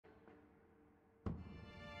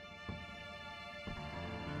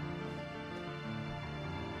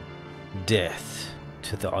Death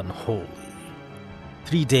to the unholy.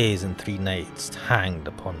 3 days and 3 nights hanged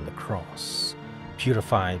upon the cross,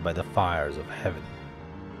 purified by the fires of heaven.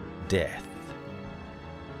 Death.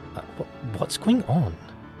 What's going on?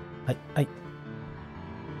 I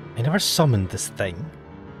never summoned this thing.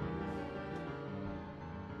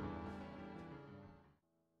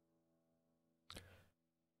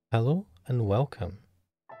 Hello and welcome.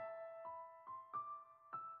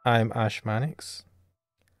 I'm Ash Mannix,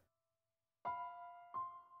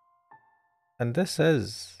 and this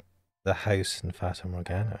is the house in Fata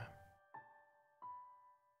Morgana.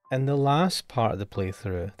 In the last part of the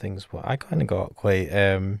playthrough, I kind of got quite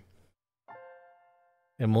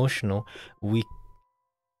emotional. We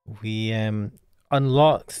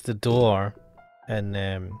unlocked the door,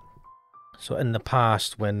 and so in the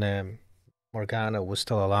past when Morgana was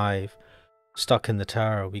still alive, stuck in the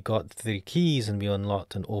tower, we got 3 keys and we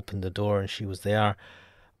unlocked and opened the door, and she was there,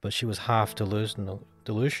 but she was half delusional,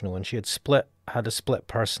 and she had a split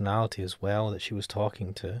personality as well that she was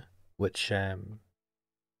talking to, which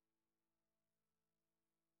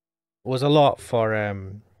was a lot for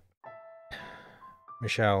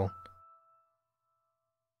Michelle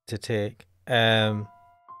to take. A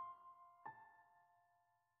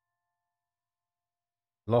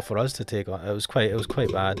lot for us to take on. It was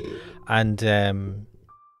quite bad, and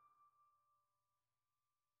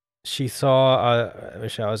she saw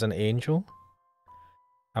Michelle as an angel.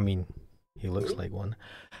 I mean, he looks like one,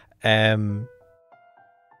 and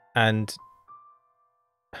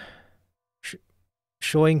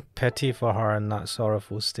showing pity for her in that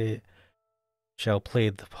sorrowful state, Michelle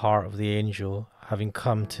played the part of the angel, having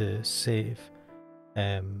come to save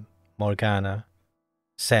Morgana,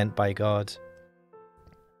 sent by God.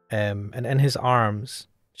 And in his arms,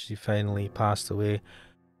 she finally passed away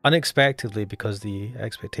unexpectedly, because the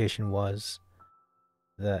expectation was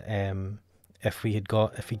that if we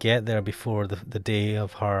get there before the day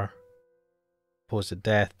of her supposed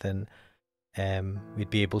death, then we'd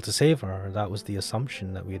be able to save her. That was the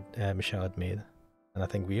assumption that Michelle had made, and I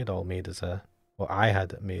think we had all made I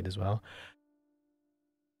had made as well.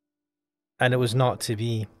 And it was not to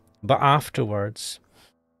be. But afterwards,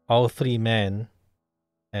 all 3 men,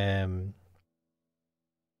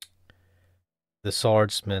 the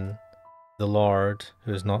swordsman, the Lord,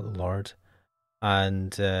 who is not the Lord,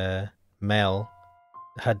 and Mel,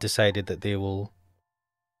 had decided that they will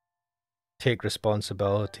take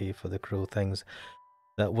responsibility for the cruel things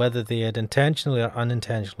that, whether they had intentionally or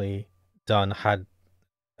unintentionally done, had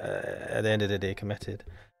at the end of the day committed.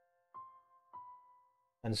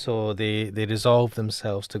 And so they resolved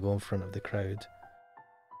themselves to go in front of the crowd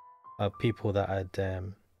of people that had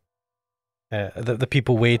the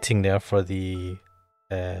people waiting there for the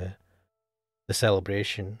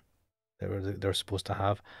celebration they're supposed to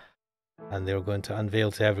have, and they were going to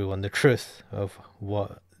unveil to everyone the truth of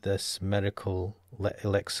what this miracle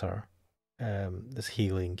elixir, this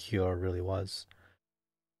healing cure, really was.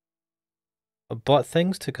 But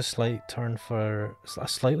things took a slightly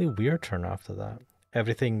weird turn after that.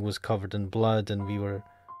 Everything was covered in blood, and we were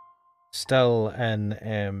still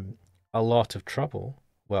in a lot of trouble.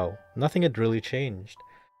 Well, nothing had really changed.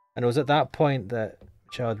 And it was at that point that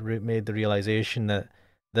Chad made the realization that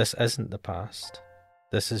this isn't the past.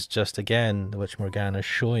 This is just, again, the Witch Morgana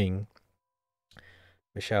showing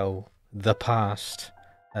Michelle the past,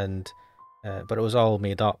 and but it was all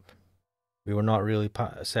made up. We were not really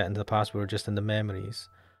set into the past. We were just in the memories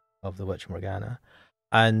of the Witch Morgana.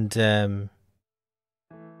 And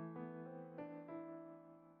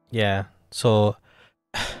yeah, so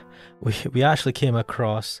we actually came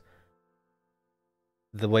across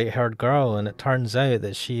the white-haired girl, and it turns out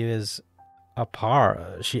that she is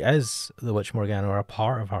the Witch Morgana, or a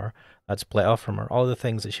part of her that split off from her. All the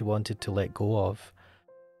things that she wanted to let go of,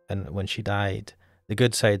 and when she died, the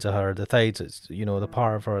good sides of her, the sides, the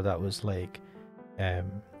part of her that was like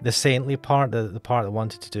the saintly part, the part that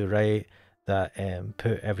wanted to do right, that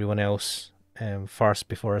put everyone else first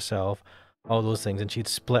before herself, all those things, and she'd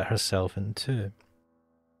split herself in 2.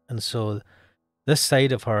 And so this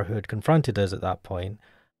side of her, who had confronted us at that point,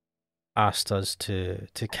 asked us to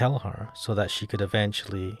kill her so that she could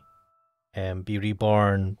eventually be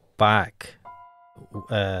reborn back,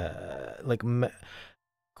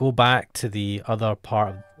 go back to the other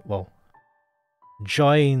part of,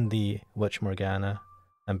 join the Witch Morgana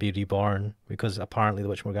and be reborn, because apparently the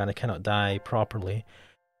Witch Morgana cannot die properly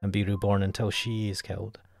and be reborn until she is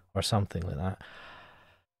killed, or something like that.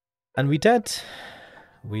 And we did.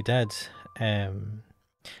 And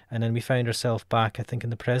then we found ourselves back, I think,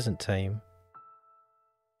 in the present time,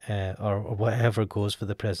 or whatever goes for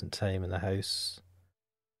the present time in the house.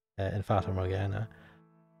 in Fata Morgana.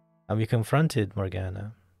 And we confronted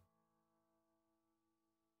Morgana.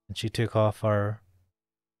 And she took off her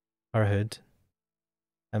hood.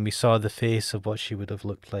 And we saw the face of what she would have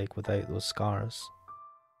looked like without those scars.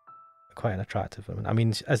 Quite an attractive woman. I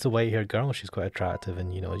mean, as the white-haired girl, she's quite attractive,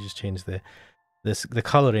 and you know, just change the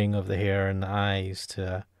coloring of the hair and the eyes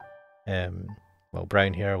to well,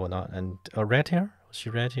 brown hair or whatnot, and red hair. Was she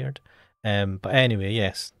red-haired? But anyway,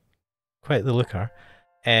 yes, quite the looker.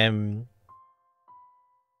 And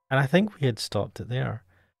I think we had stopped it there.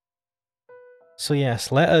 So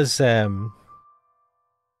yes, let us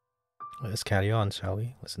carry on, shall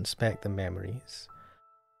we? Let's inspect the memories.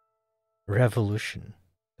 Revolution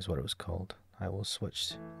is what it was called. I will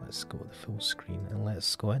switch. Let's go with the full screen and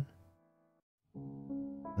let's go in.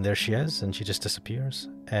 And there she is, and she just disappears.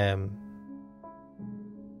 I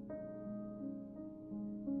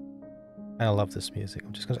love this music.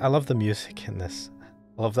 I love the music in this.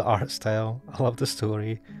 I love the art style. I love the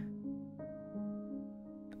story.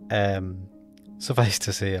 Suffice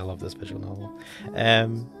to say, I love this visual novel.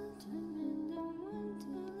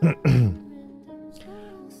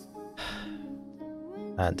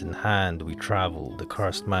 Hand in hand, we travel the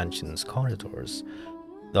cursed mansion's corridors.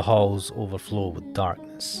 The halls overflow with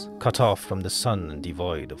darkness, cut off from the sun and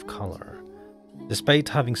devoid of colour. Despite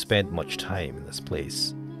having spent much time in this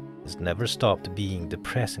place, it's never stopped being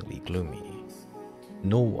depressingly gloomy.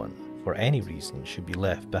 No one, for any reason, should be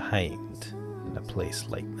left behind in a place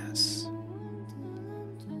like this.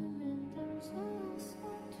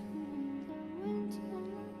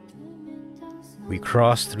 We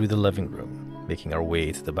cross through the living room, making our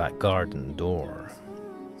way to the back garden door.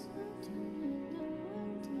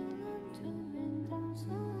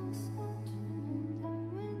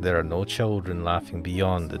 There are no children laughing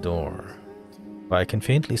beyond the door, but I can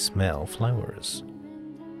faintly smell flowers.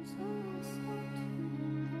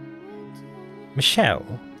 Michelle,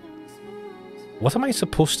 what am I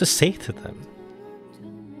supposed to say to them?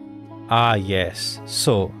 Ah, yes.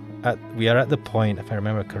 So, we are at the point, if I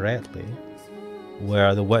remember correctly,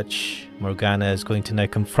 where the witch, Morgana, is going to now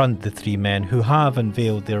confront the three men who have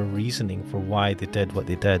unveiled their reasoning for why they did what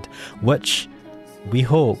they did, which we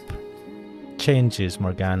hope changes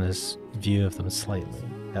Morgana's view of them slightly,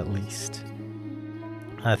 at least.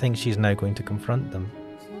 I think she's now going to confront them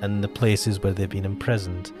in the places where they've been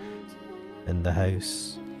imprisoned, in the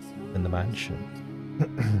house, in the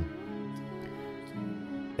mansion.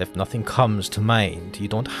 If nothing comes to mind, you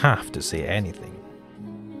don't have to say anything.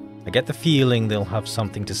 I get the feeling they'll have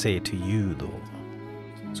something to say to you, though.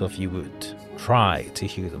 So if you would, try to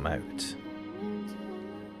hear them out.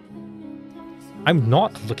 I'm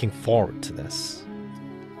not looking forward to this.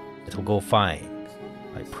 It'll go fine,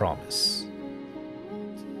 I promise.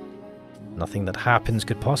 Nothing that happens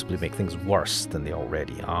could possibly make things worse than they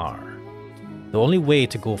already are. The only way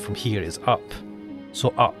to go from here is up, so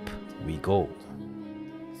up we go.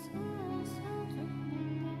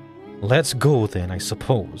 Let's go then, I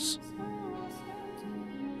suppose.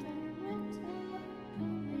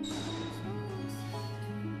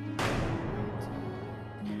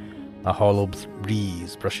 A hollow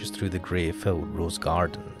breeze brushes through the grey-filled rose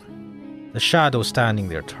garden. The shadow standing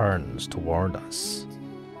there turns toward us.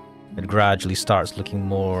 It gradually starts looking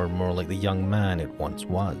more and more like the young man it once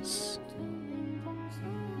was.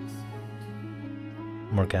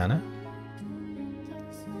 Morgana?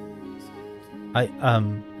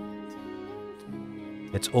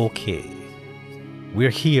 It's okay. We're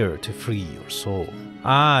here to free your soul.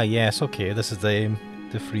 Ah, yes, okay, this is the aim,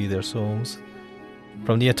 to free their souls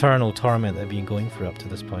from the eternal torment they've been going through up to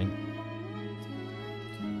this point.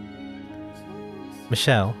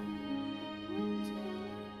 Michelle,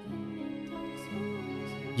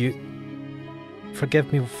 you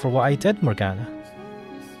forgive me for what I did, Morgana.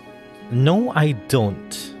 No, I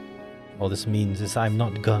don't. All this means is I'm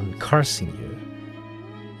not gone cursing you.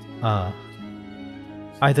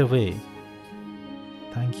 Either way,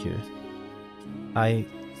 thank you. I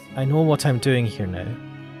know what I'm doing here now.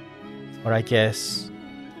 Or I guess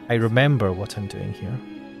I remember what I'm doing here.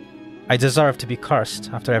 I deserve to be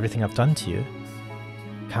cursed after everything I've done to you.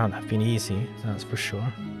 Can't have been easy, that's for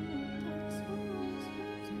sure.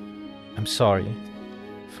 I'm sorry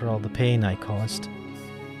for all the pain I caused.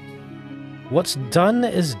 What's done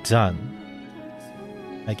is done,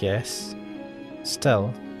 I guess.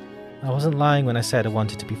 Still, I wasn't lying when I said I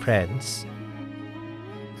wanted to be friends.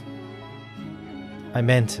 I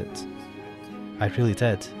meant it. I really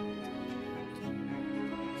did.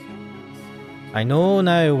 I know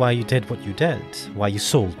now why you did what you did, why you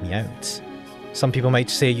sold me out. Some people might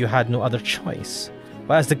say you had no other choice,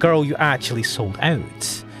 but as the girl you actually sold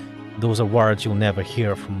out, Those are words you'll never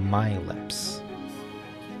hear from my lips.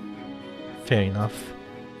 Fair enough.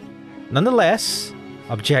 Nonetheless,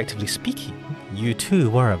 objectively speaking, you too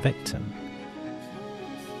were a victim.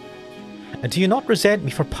 And do you not resent me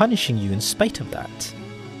for punishing you in spite of that?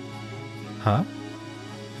 Huh?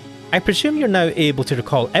 I presume you're now able to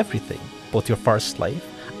recall everything, both your first life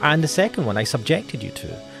and the second one I subjected you to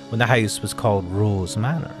when the house was called Rose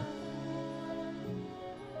Manor.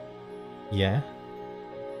 Yeah?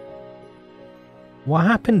 What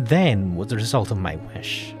happened then was the result of my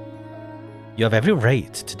wish. You have every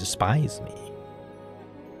right to despise me.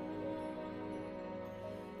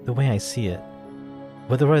 The way I see it,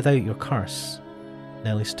 with or without your curse,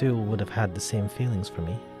 Nellie still would have had the same feelings for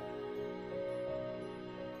me.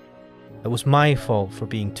 It was my fault for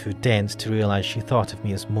being too dense to realise she thought of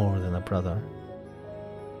me as more than a brother.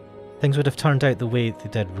 Things would have turned out the way they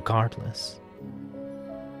did regardless.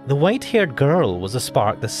 The white-haired girl was the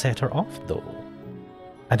spark that set her off, though.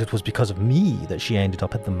 And it was because of me that she ended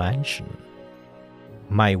up at the mansion.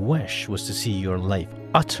 My wish was to see your life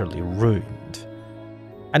utterly ruined.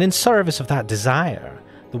 And in service of that desire,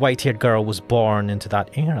 the white-haired girl was born into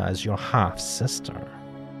that era as your half-sister.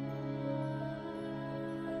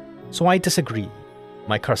 So I disagree.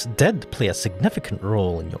 My curse did play a significant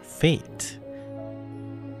role in your fate.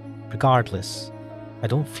 Regardless, I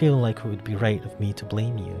don't feel like it would be right of me to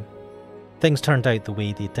blame you. Things turned out the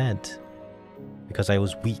way they did, because I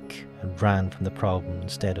was weak and ran from the problem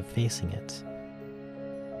instead of facing it.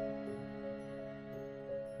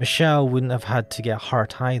 Michelle wouldn't have had to get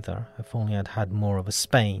hurt either if only I'd had more of a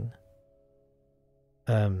spine.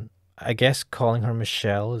 I guess calling her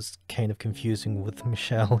Michelle is kind of confusing with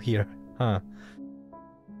Michelle here, huh?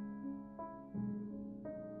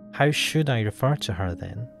 How should I refer to her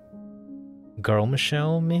then? Girl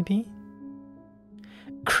Michelle, maybe?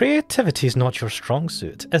 Creativity is not your strong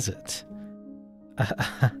suit, is it?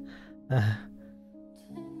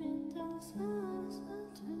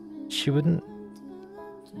 She wouldn't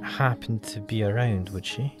happen to be around, would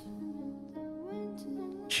she?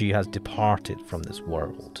 She has departed from this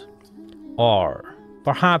world. Or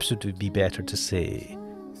perhaps it would be better to say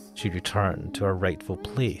she returned to her rightful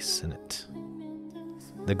place in it.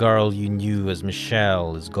 The girl you knew as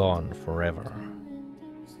Michelle is gone forever.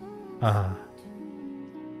 Ah,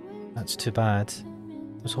 that's too bad.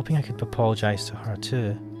 I was hoping I could apologise to her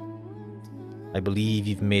too. I believe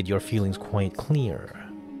you've made your feelings quite clear.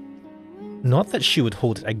 Not that she would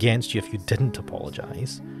hold it against you if you didn't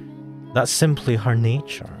apologise. That's simply her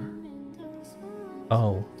nature.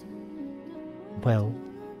 Oh. Well,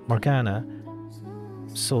 Morgana,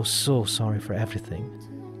 so sorry for everything.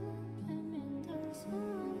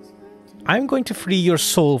 I'm going to free your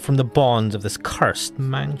soul from the bonds of this cursed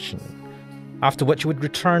mansion, after which it would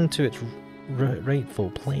return to its rightful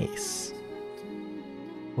place.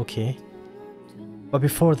 Okay. But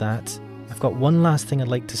before that, I've got one last thing I'd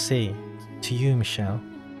like to say to you, Michelle.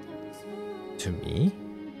 To me?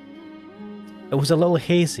 It was a little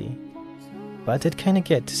hazy, but I did kind of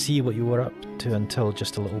get to see what you were up to until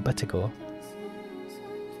just a little bit ago.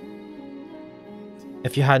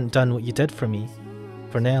 If you hadn't done what you did for me,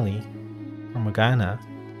 for Nellie, for Morgana,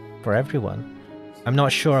 for everyone, I'm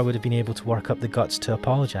not sure I would have been able to work up the guts to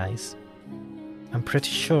apologise. I'm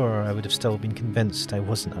pretty sure I would have still been convinced I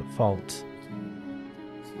wasn't at fault.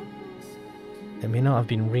 It may not have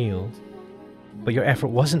been real, but your effort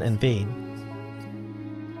wasn't in vain.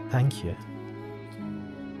 Thank you.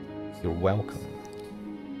 You're welcome.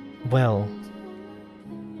 Well,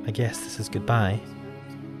 I guess this is goodbye.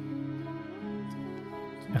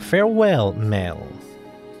 Farewell, Mel,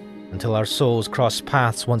 until our souls cross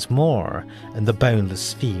paths once more in the boundless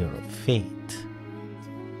sphere of fate.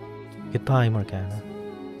 Goodbye, Morgana.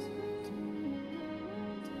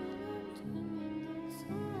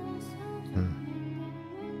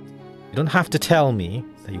 You don't have to tell me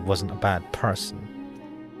that he wasn't a bad person.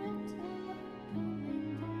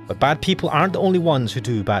 But bad people aren't the only ones who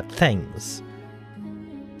do bad things.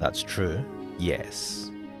 That's true,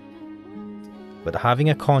 yes. But having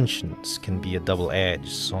a conscience can be a double-edged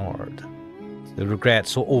sword. The regret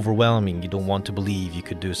so overwhelming you don't want to believe you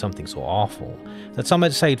could do something so awful that some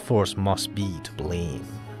outside force must be to blame.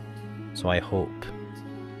 So I hope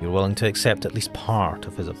you're willing to accept at least part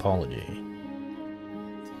of his apology.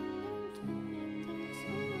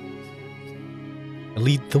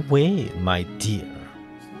 Lead the way, my dear,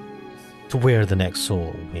 to where the next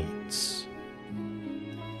soul waits.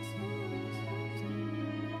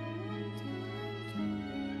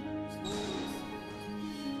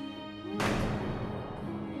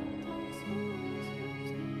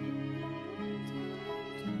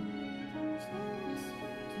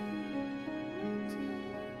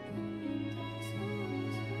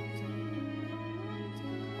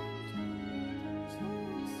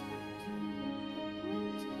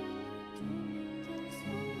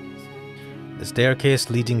 The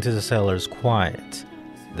staircase leading to the cellar is quiet,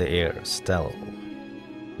 the air still.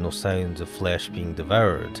 No sounds of flesh being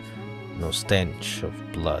devoured, no stench of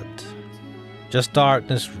blood. Just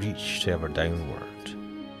darkness reached ever downward.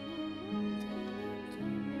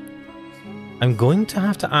 I'm going to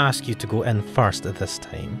have to ask you to go in first at this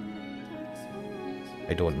time.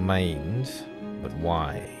 I don't mind, but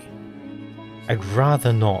why? I'd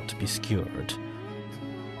rather not be skewered.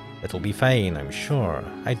 It'll be fine, I'm sure.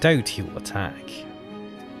 I doubt he will attack.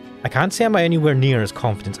 I can't say I'm anywhere near as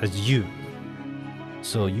confident as you,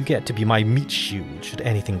 so you get to be my meat shield should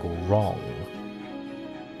anything go wrong.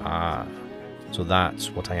 Ah, so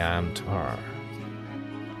that's what I am to her.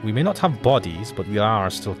 We may not have bodies, but we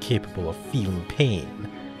are still capable of feeling pain.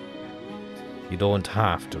 You don't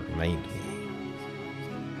have to remind me.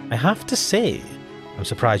 I have to say, I'm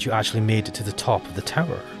surprised you actually made it to the top of the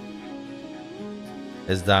tower.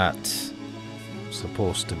 Is that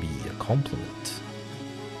supposed to be a compliment?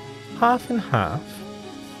 Half and half.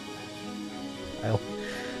 Well,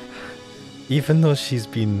 even though she's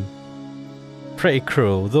been pretty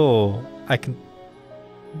cruel, though I can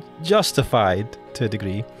justified to a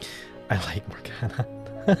degree, I like Morgana.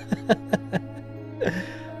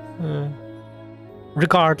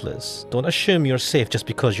 Regardless, don't assume you're safe just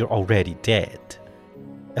because you're already dead.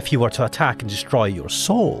 If you were to attack and destroy your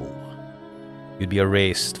soul, you'd be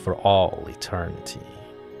erased for all eternity.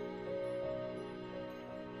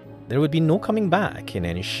 There would be no coming back in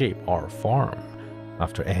any shape or form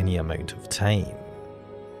after any amount of time.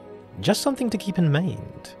 Just something to keep in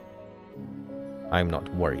mind. I'm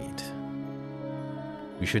not worried.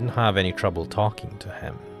 We shouldn't have any trouble talking to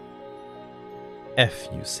him. If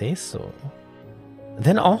you say so,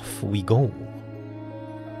 then off we go.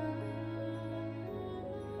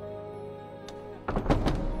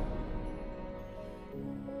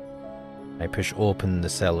 I push open the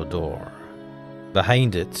cellar door.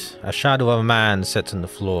 Behind it, a shadow of a man sits on the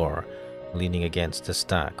floor, leaning against a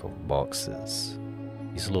stack of boxes.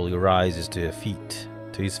 He slowly rises to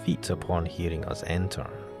his feet upon hearing us enter.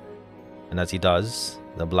 And as he does,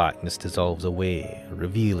 the blackness dissolves away,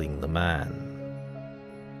 revealing the man.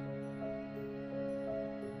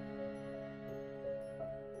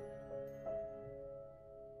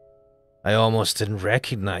 I almost didn't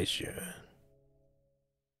recognize you.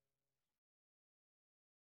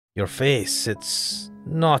 Your face, it's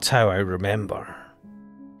not how I remember.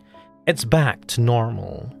 It's back to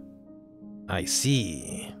normal. I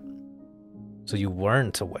see. So you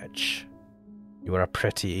weren't a witch. You were a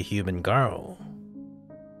pretty human girl.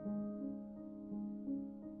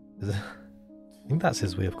 I think that's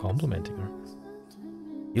his way of complimenting her.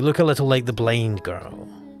 You look a little like the blind girl.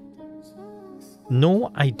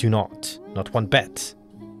 No, I do not. Not one bit.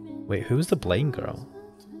 Wait, who's the blind girl?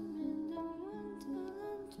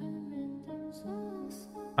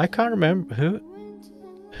 I can't remember.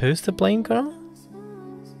 Who's the blind girl?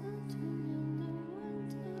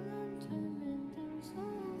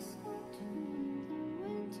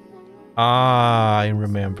 Ah, I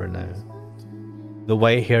remember now. The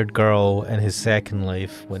white-haired girl in his second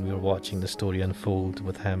life when we were watching the story unfold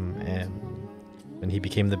with him when he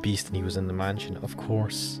became the beast and he was in the mansion. Of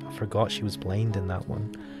course, I forgot she was blind in that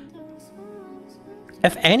one.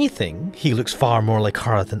 If anything, he looks far more like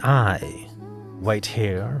her than I. White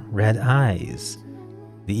hair, red eyes.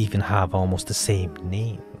 They even have almost the same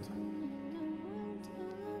name.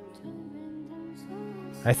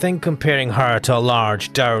 I think comparing her to a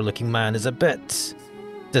large, dour-looking man is a bit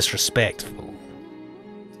disrespectful.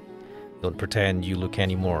 Don't pretend you look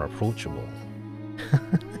any more approachable.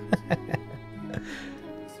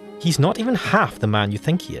 He's not even half the man you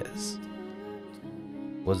think he is.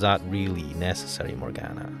 Was that really necessary,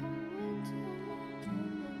 Morgana?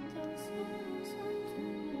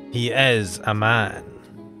 He is a man.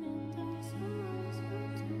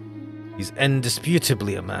 He's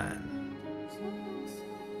indisputably a man.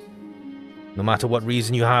 No matter what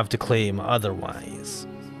reason you have to claim otherwise.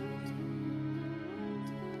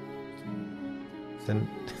 Then...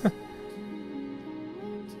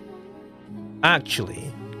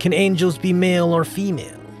 Actually, can angels be male or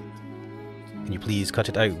female? Can you please cut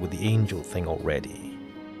it out with the angel thing already?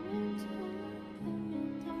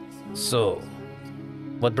 So,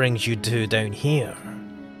 what brings you two down here?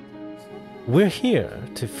 We're here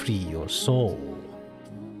to free your soul.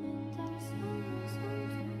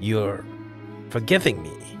 You're forgiving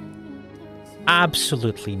me?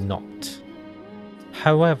 Absolutely not.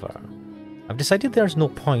 However, I've decided there's no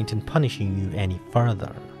point in punishing you any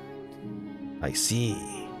further. I see.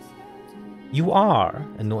 You are,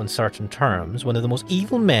 in no uncertain terms, one of the most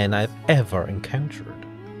evil men I've ever encountered.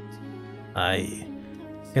 I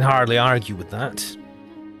Can hardly argue with that.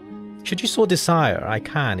 Should you so desire, I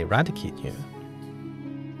can eradicate you.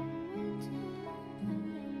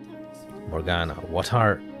 Morgana, what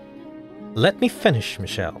are... Let me finish,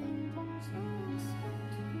 Michelle.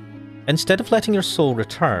 Instead of letting your soul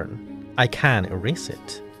return, I can erase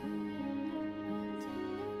it.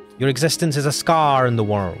 Your existence is a scar in the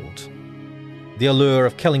world. The allure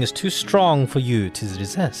of killing is too strong for you to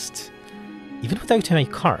resist. Even without my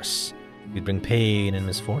curse, you'd bring pain and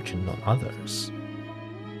misfortune on others.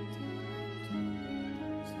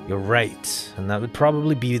 You're right, and that would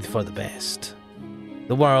probably be for the best.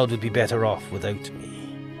 The world would be better off without me.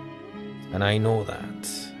 And I know that.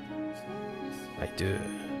 I do.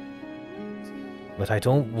 But I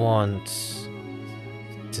don't want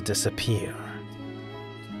to disappear.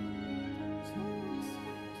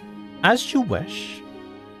 As you wish,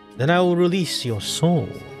 then I will release your soul.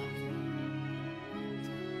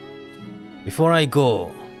 Before I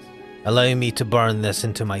go, allow me to burn this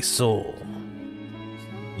into my soul.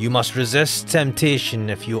 You must resist temptation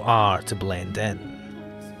if you are to blend in.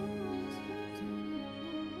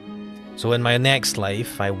 So in my next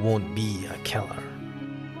life, I won't be a killer.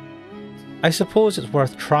 I suppose it's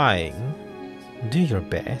worth trying. Do your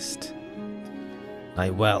best. I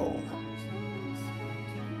will.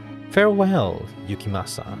 Farewell,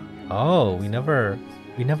 Yukimasa. Oh, we never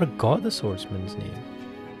got the swordsman's name.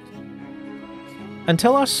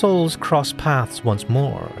 Until our souls cross paths once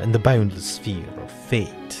more in the boundless sphere of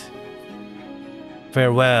fate.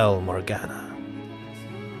 Farewell, Morgana.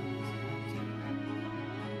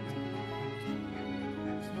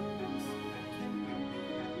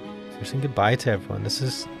 We're saying goodbye to everyone. This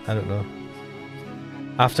is, I don't know.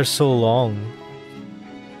 After so long.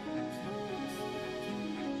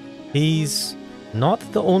 He's not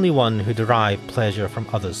the only one who derived pleasure from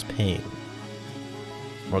others' pain.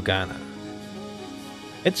 Morgana.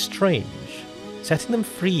 It's strange. Setting them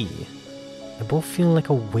free, I both feel like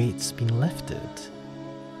a weight's been lifted.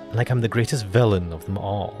 And like I'm the greatest villain of them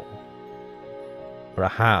all.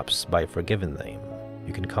 Perhaps by forgiving them,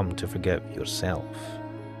 you can come to forgive yourself.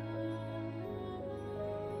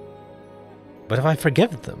 But if I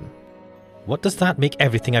forgive them, what does that make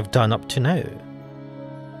everything I've done up to now?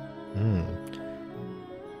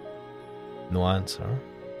 No answer.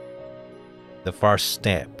 The first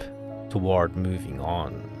step toward moving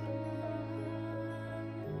on.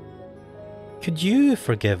 Could you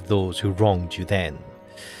forgive those who wronged you then?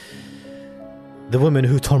 The woman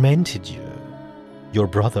who tormented you, your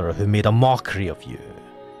brother who made a mockery of you,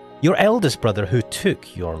 your eldest brother who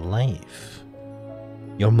took your life.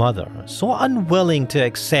 Your mother, so unwilling to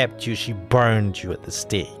accept you, she burned you at the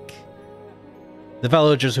stake. The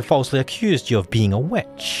villagers who falsely accused you of being a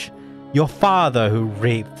witch. Your father who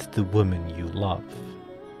raped the woman you love.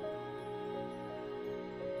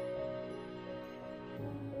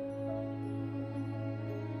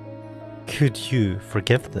 Could you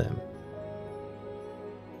forgive them?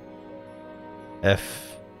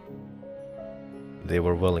 If they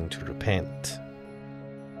were willing to repent.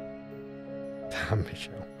 Damn,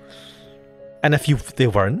 Michelle. And if they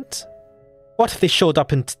weren't? What if they showed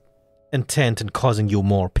up intent in causing you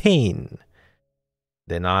more pain?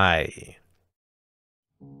 Then I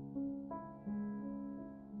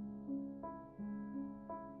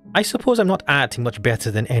suppose I'm not acting much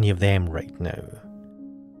better than any of them right now.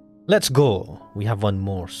 Let's go. We have one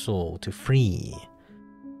more soul to free.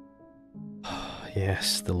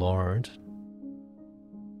 Yes, the Lord.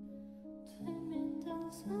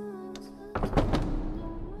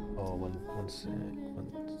 Oh, one sec.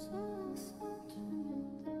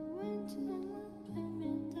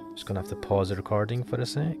 Just gonna have to pause the recording for a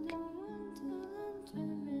sec.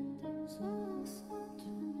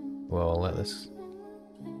 Well, I'll let this.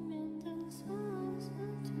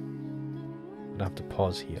 I'm gonna have to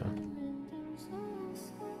pause here.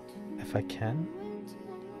 If I can.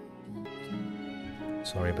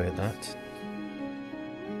 Sorry about that.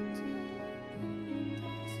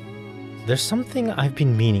 There's something I've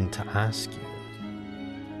been meaning to ask you.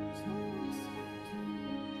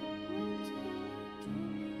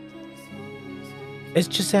 Is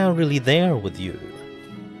Giselle really there with you?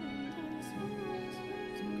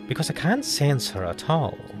 Because I can't sense her at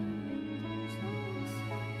all.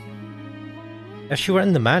 If she were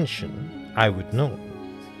in the mansion, I would know.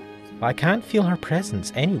 But I can't feel her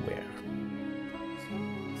presence anywhere.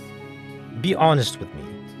 Be honest with me.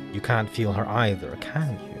 You can't feel her either,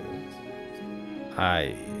 can you?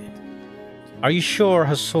 Are you sure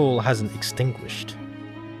her soul hasn't extinguished?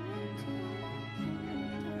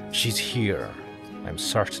 She's here. I'm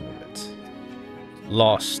certain of it.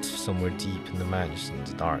 Lost somewhere deep in the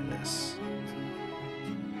mansion's darkness.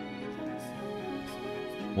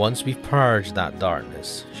 Once we've purged that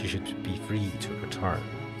darkness, she should be free to return.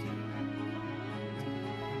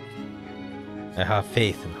 I have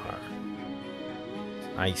faith in her.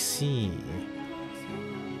 I see.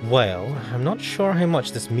 Well, I'm not sure how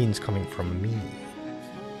much this means coming from me.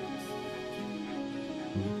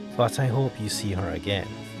 But I hope you see her again.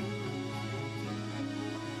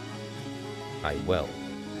 I will.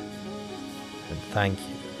 And thank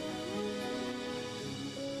you.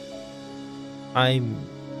 I'm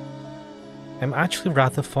actually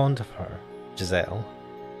rather fond of her, Giselle.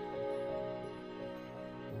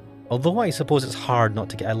 Although I suppose it's hard not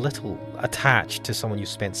to get a little attached to someone you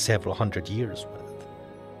spent several hundred years with.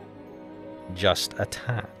 Just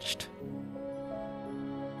attached.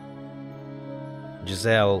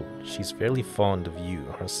 Giselle, she's fairly fond of you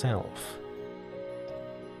herself.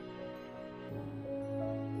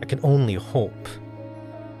 I can only hope.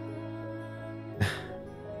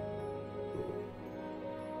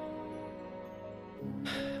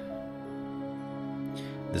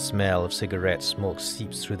 The smell of cigarette smoke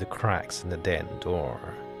seeps through the cracks in the den door.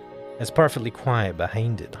 It's perfectly quiet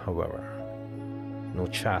behind it, however. No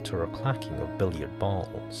chatter or clacking of billiard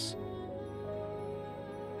balls.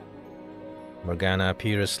 Morgana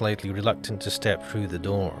appears slightly reluctant to step through the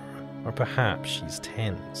door, or perhaps she's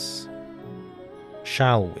tense.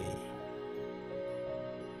 Shall we?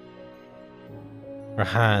 Her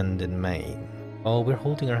hand in mine. Oh, we're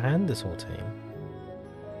holding her hand this whole time.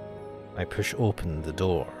 I push open the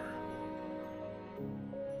door.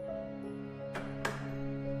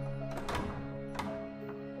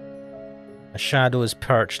 A shadow is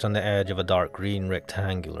perched on the edge of a dark green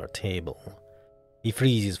rectangular table. He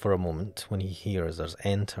freezes for a moment when he hears us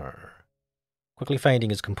enter. Quickly finding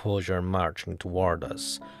his composure and marching toward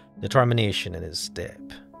us, determination in his step.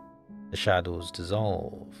 The shadows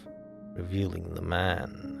dissolve, revealing the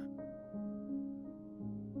man.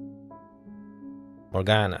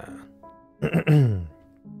 Morgana.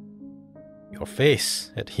 Your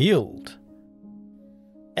face, it healed.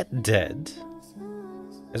 It did.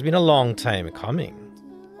 It's been a long time coming.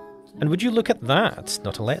 And would you look at that,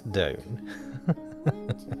 not a letdown.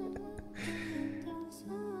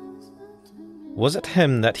 Was it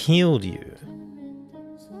him that healed you?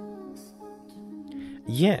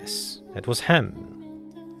 Yes, it was him.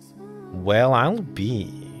 Well, I'll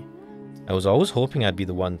be. I was always hoping I'd be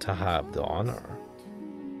the one to have the honor.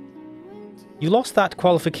 You lost that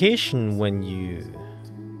qualification when you...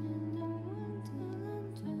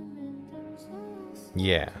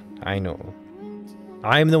 Yeah, I know.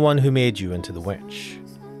 I'm the one who made you into the witch.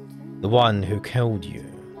 The one who killed you.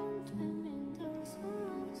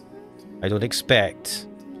 I don't expect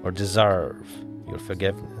or deserve your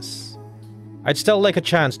forgiveness. I'd still like a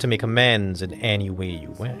chance to make amends in any way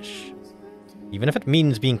you wish, even if it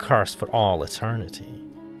means being cursed for all eternity.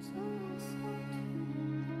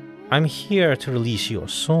 I'm here to release your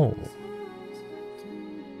soul.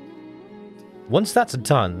 Once that's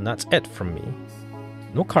done, that's it from me.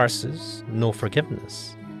 No curses, no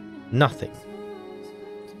forgiveness, nothing.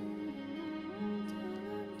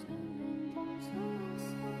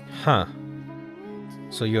 Huh.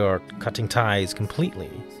 So you're cutting ties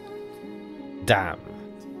completely? Damn.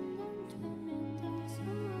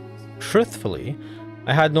 Truthfully,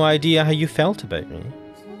 I had no idea how you felt about me.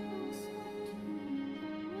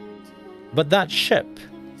 But that ship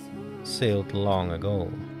sailed long ago.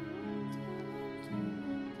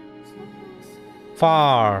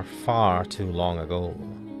 Far, far too long ago.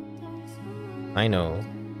 I know.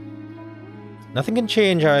 Nothing can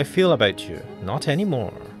change how I feel about you. Not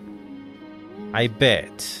anymore. I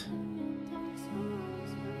bet.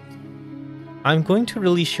 I'm going to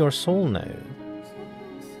release your soul now.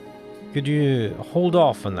 Could you hold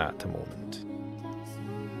off on that a moment?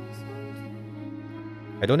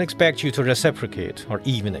 I don't expect you to reciprocate or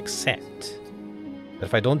even accept. But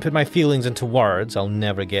if I don't put my feelings into words, I'll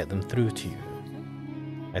never get them through to you.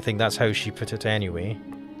 I think that's how she put it anyway.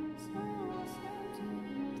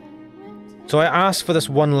 So I asked for this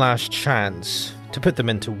one last chance to put them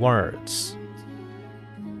into words.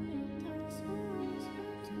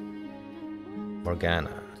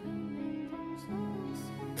 Morgana.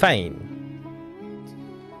 Fine.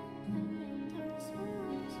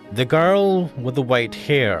 The girl with the white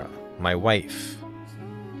hair, my wife.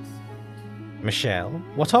 Michelle,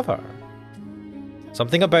 what of her?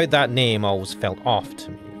 Something about that name always felt off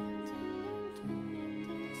to me.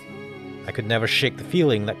 I could never shake the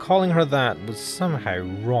feeling that calling her that was somehow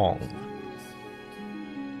wrong.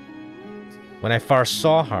 When I first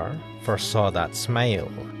saw her, first saw that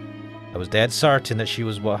smile, I was dead certain that she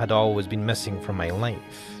was what had always been missing from my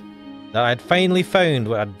life. That I'd finally found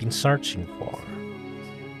what I'd been searching for.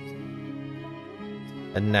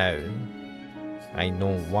 And now, I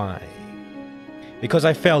know why. Because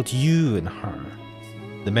I felt you in her,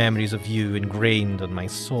 the memories of you ingrained on my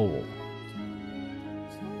soul.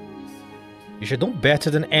 You should know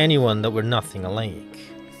better than anyone that we're nothing alike.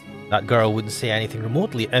 That girl wouldn't say anything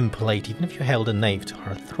remotely impolite even if you held a knife to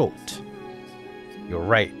her throat. You're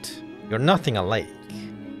right, you're nothing alike.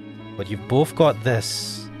 But you've both got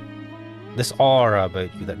this aura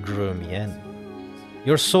about you that drew me in.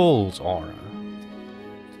 Your soul's aura.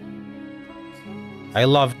 I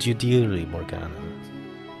loved you dearly, Morgana.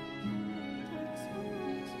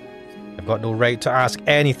 I've got no right to ask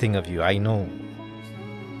anything of you, I know.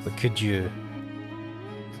 But could you...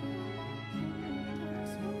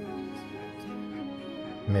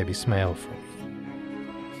 maybe smile for me?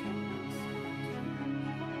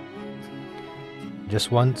 Just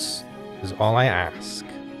once is all I ask.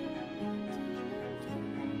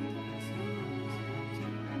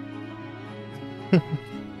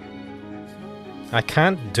 I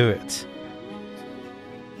can't do it.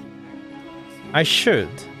 I should.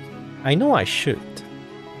 I know I should.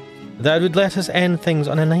 That would let us end things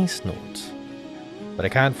on a nice note. But I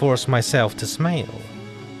can't force myself to smile.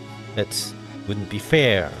 It wouldn't be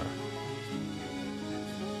fair.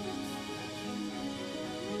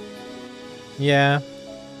 Yeah,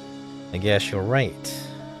 I guess you're right.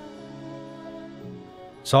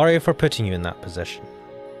 Sorry for putting you in that position.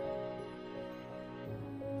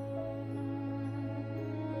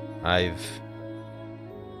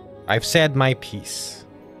 I've said my piece.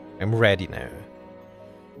 I'm ready now.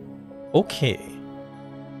 Okay.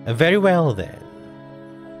 Very well then.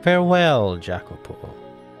 Farewell, Jacopo.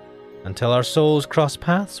 Until our souls cross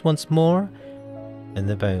paths once more in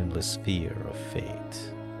the boundless sphere of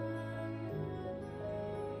fate.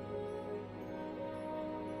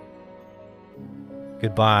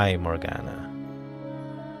 Goodbye, Morgana.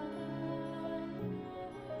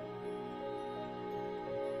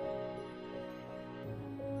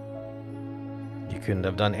 You couldn't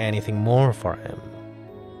have done anything more for him.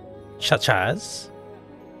 Such as?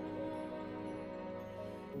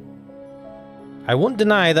 I won't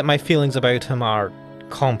deny that my feelings about him are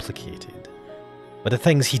complicated, but the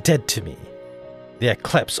things he did to me, they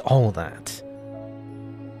eclipse all that.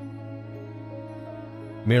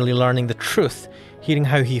 Merely learning the truth, hearing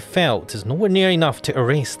how he felt, is nowhere near enough to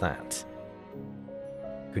erase that.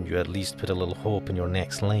 Couldn't you at least put a little hope in your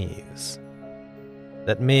next lives?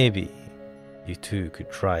 That maybe you two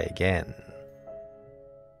could try again.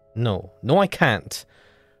 No, I can't.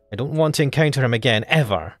 I don't want to encounter him again,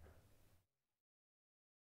 ever.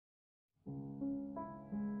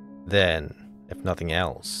 Then, if nothing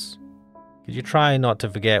else, could you try not to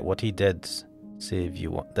forget what he did save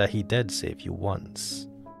you, that he did save you once?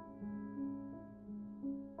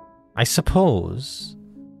 I suppose,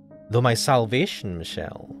 though my salvation,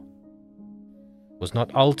 Michelle, was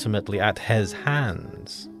not ultimately at his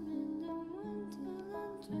hands,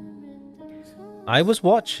 I was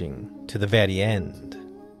watching to the very end.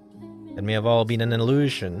 It may have all been an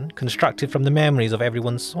illusion constructed from the memories of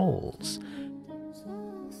everyone's souls.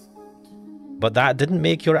 But that didn't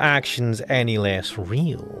make your actions any less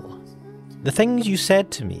real. The things you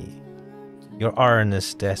said to me, your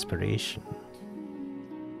earnest desperation.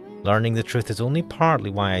 Learning the truth is only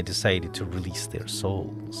partly why I decided to release their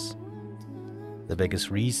souls. The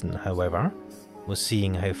biggest reason, however, was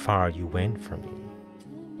seeing how far you went for me.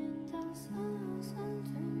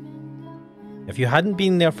 If you hadn't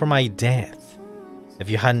been there for my death,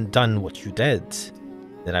 if you hadn't done what you did,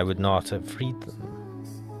 then I would not have freed them.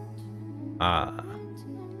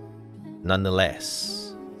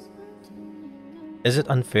 Nonetheless, is it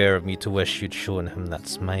unfair of me to wish you'd shown him that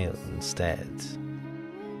smile instead?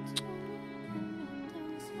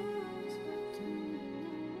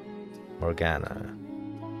 Morgana.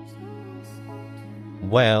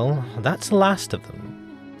 Well, that's the last of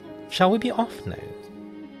them. Shall we be off now?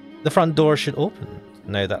 The front door should open,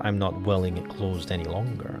 now that I'm not willing it closed any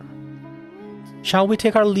longer. Shall we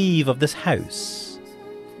take our leave of this house?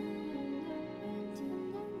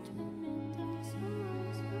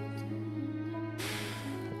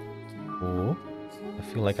 Oh, I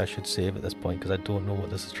feel like I should save at this point because I don't know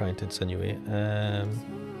what this is trying to insinuate.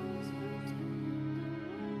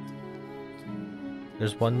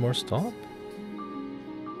 There's one more stop.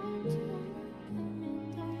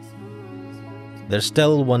 There's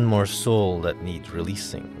still one more soul that needs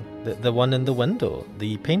releasing. The one in the window,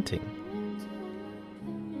 the painting.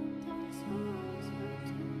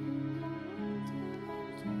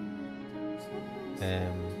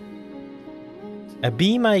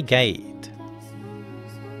 Be my guide.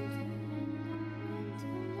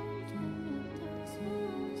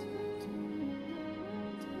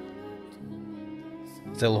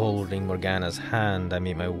 Still holding Morgana's hand, I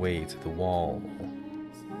made my way to the wall,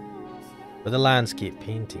 where the landscape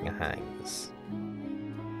painting hangs.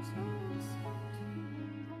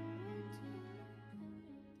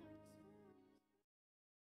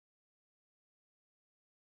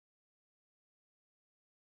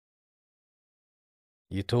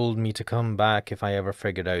 You told me to come back if I ever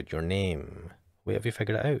figured out your name. Wait, have you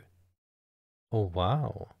figured it out? Oh,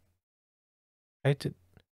 wow. How did...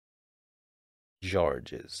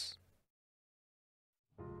 George's.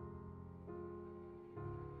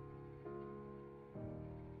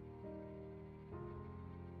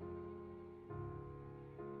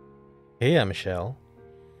 Hey, Michelle.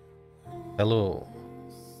 Hello.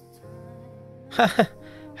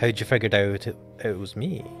 How'd you figure out it was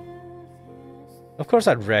me? Of course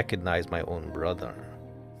I'd recognize my own brother.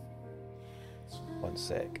 One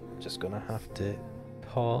sec. Just gonna have to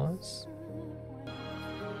pause.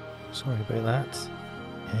 Sorry about that.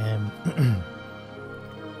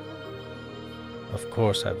 Of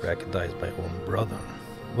course I'd recognize my own brother.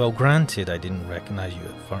 Well, granted, I didn't recognize you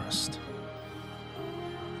at first.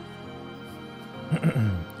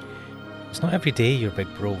 It's not every day your big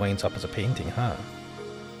bro winds up as a painting, huh?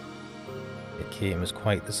 It came as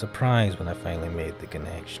quite the surprise when I finally made the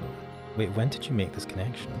connection. Wait, when did you make this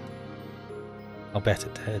connection? I'll bet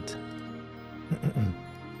it did.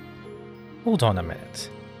 Hold on a minute.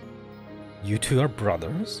 You two are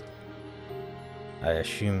brothers? I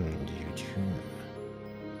assumed you two.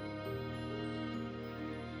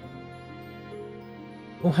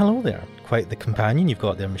 Oh, hello there. Quite the companion you've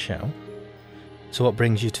got there, Michelle. So what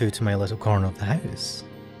brings you two to my little corner of the house?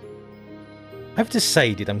 I've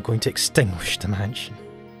decided I'm going to extinguish the mansion.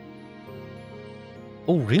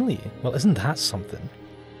 Oh, really? Well, isn't that something?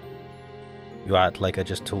 You act like I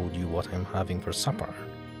just told you what I'm having for supper.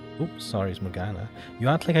 Oh, sorry, it's Morgana. You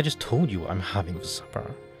act like I just told you what I'm having for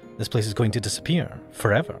supper. This place is going to disappear.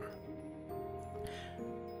 Forever.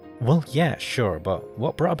 Well, yeah, sure, but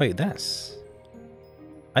what brought about this?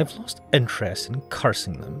 I've lost interest in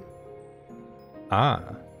cursing them. Ah,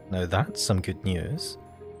 now that's some good news.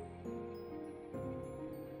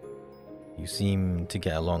 You seem to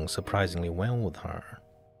get along surprisingly well with her.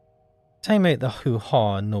 Time out the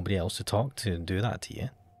hoo-ha and nobody else to talk to do that to you.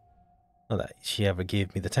 Not that she ever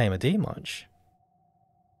gave me the time of day much.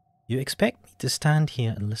 You expect me to stand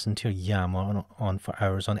here and listen to your yammer on for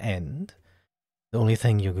hours on end? The only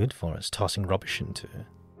thing you're good for is tossing rubbish into.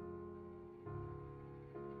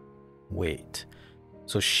 Wait,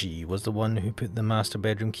 so she was the one who put the master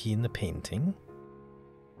bedroom key in the painting?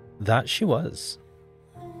 That she was.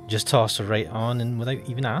 Just tossed her right on and without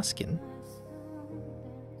even asking.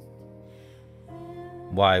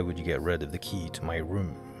 Why would you get rid of the key to my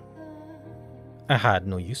room? I had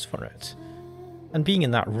no use for it, and being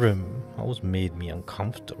in that room always made me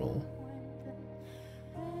uncomfortable.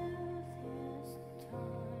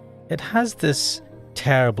 It has this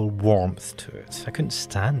terrible warmth to it. I couldn't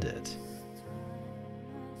stand it.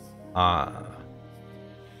 Ah.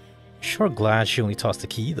 Sure glad she only tossed the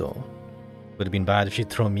key though. Would have been bad if she'd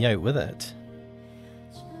thrown me out with it.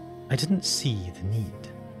 I didn't see the need.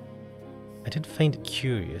 I did find it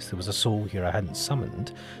curious there was a soul here I hadn't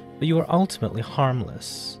summoned, but you were ultimately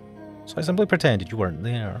harmless, so I simply pretended you weren't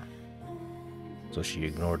there. So she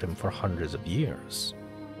ignored him for hundreds of years.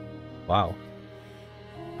 Wow.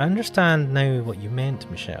 I understand now what you meant,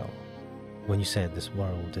 Michelle, when you said this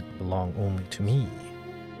world didn't belong only to me.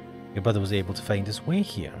 Your brother was able to find his way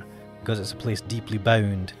here because it's a place deeply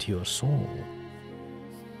bound to your soul.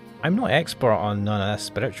 I'm not expert on none of that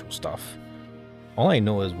spiritual stuff. All I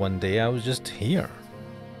know is one day I was just here.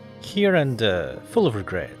 Here and full of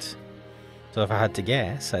regret. So if I had to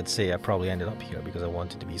guess, I'd say I probably ended up here because I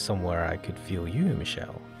wanted to be somewhere I could feel you,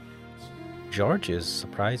 Michelle. George is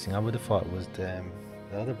surprising. I would have thought it was the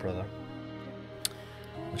other brother,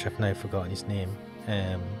 which I've now forgotten his name.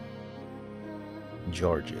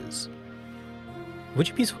 George's. Would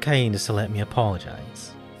you be so kind as to let me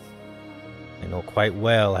apologise? I know quite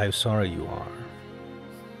well how sorry you are.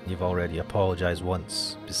 You've already apologised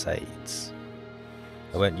once, besides.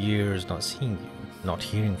 I went years not seeing you, not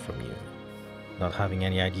hearing from you, not having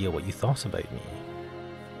any idea what you thought about me.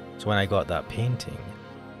 So when I got that painting,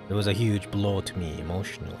 it was a huge blow to me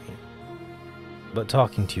emotionally. But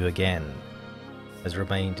talking to you again has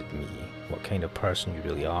reminded me what kind of person you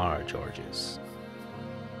really are, Georges.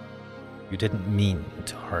 You didn't mean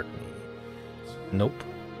to hurt me. Nope.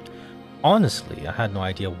 Honestly, I had no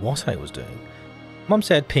idea what I was doing. Mum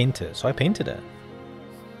said paint it, so I painted it.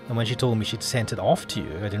 And when she told me she'd sent it off to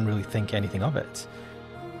you, I didn't really think anything of it.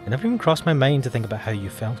 It never even crossed my mind to think about how you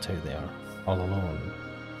felt out there, all alone.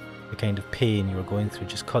 the kind of pain you were going through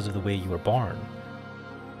just because of the way you were born.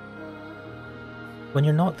 When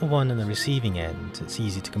you're not the one in the receiving end, it's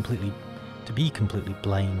easy to be completely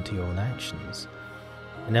blind to your own actions.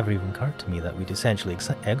 It never even occurred to me that we'd essentially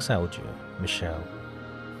exiled you, Michelle.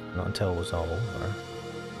 Not until it was all over.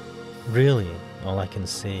 Really, all I can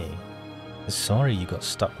say is sorry you got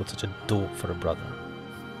stuck with such a dope for a brother.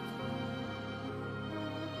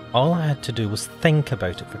 All I had to do was think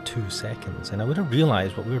about it for 2 seconds and I would have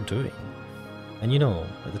realised what we were doing. And you know,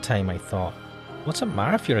 at the time I thought, what's it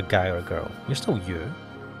matter if you're a guy or a girl? You're still you.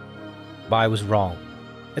 But I was wrong.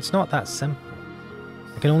 It's not that simple.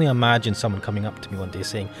 I can only imagine someone coming up to me one day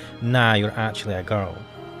saying, nah, you're actually a girl.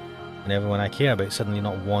 And everyone I care about suddenly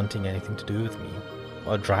not wanting anything to do with me.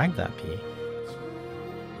 What a drag that be.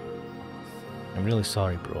 I'm really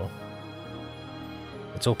sorry, bro.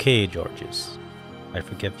 It's okay, Georges. I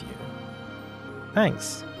forgive you.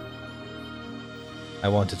 Thanks. I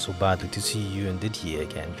wanted so badly to see you and Didier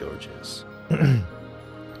again, Georges. And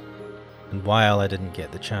while I didn't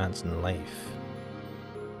get the chance in life,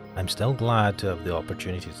 I'm still glad to have the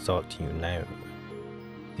opportunity to talk to you now.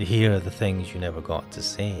 To hear the things you never got to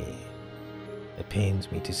say. It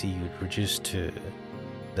pains me to see you reduced to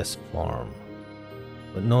this form.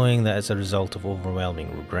 But knowing that it's a result of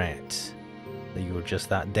overwhelming regret, that you were just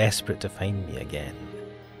that desperate to find me again,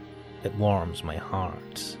 it warms my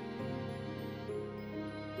heart.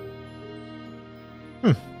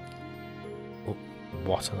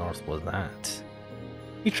 What on earth was that?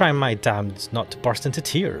 You try my damnedest not to burst into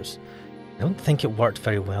tears. I don't think it worked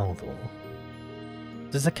very well though.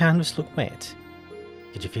 Does the canvas look wet?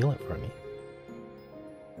 Could you feel it for me?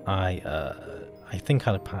 I think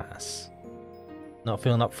I'll pass. Not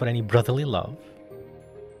feeling up for any brotherly love?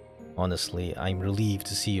 Honestly, I'm relieved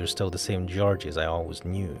to see you're still the same Georgie as I always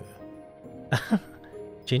knew.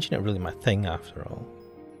 Changing it really my thing after all.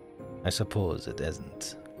 I suppose it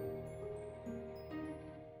isn't.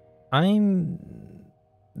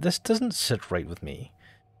 This doesn't sit right with me.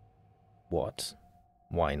 What?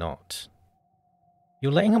 Why not?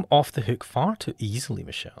 You're letting him off the hook far too easily,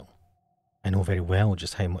 Michelle. I know very well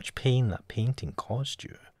just how much pain that painting caused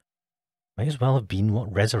you. Might as well have been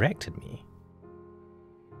what resurrected me.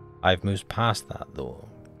 I've moved past that, though.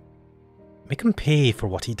 Make him pay for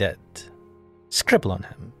what he did. Scribble on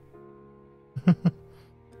him.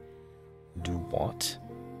 Do what?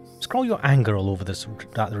 Scroll your anger all over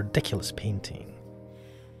that ridiculous painting.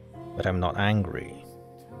 But I'm not angry.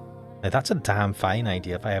 Now that's a damn fine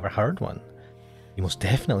idea if I ever heard one. You most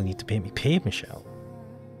definitely need to pay me paid, Michelle.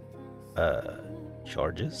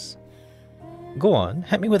 Georges? Go on,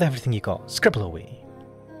 hit me with everything you got. Scribble away.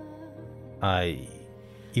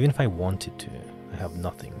 Even if I wanted to, I have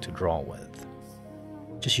nothing to draw with.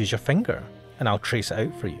 Just use your finger, and I'll trace it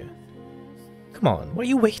out for you. Come on, what are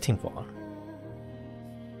you waiting for?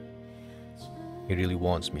 He really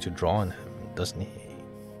wants me to draw on him, doesn't he?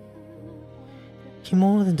 He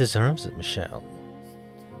more than deserves it, Michelle.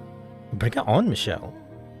 Bring it on, Michelle.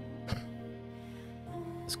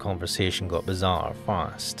 This conversation got bizarre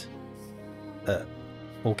fast.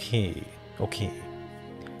 Okay.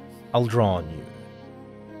 I'll draw on you.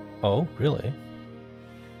 Oh, really?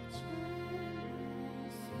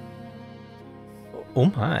 Oh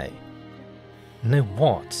my. Now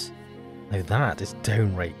what? Now that is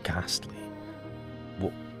downright ghastly.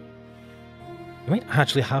 What? You might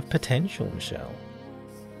actually have potential, Michelle.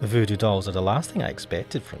 Voodoo dolls are the last thing I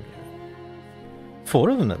expected from you. 4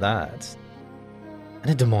 of them at that.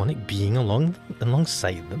 And a demonic being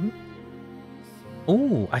alongside them?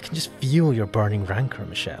 Oh, I can just feel your burning rancor,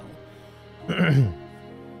 Michelle.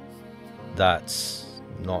 That's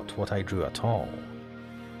not what I drew at all.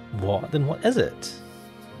 What? Then what is it?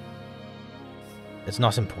 It's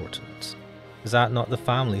not important. Is that not the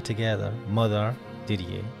family together? Mother,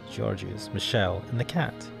 Didier, Georges, Michelle, and the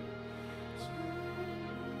cat?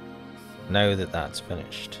 Now that that's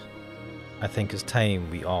finished, I think it's time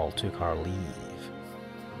we all took our leave.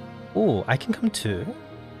 Oh, I can come too?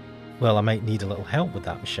 Well, I might need a little help with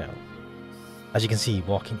that, Michelle. As you can see,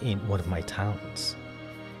 walking ain't one of my talents.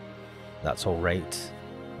 That's alright.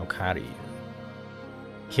 I'll carry you.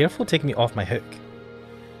 Careful taking me off my hook.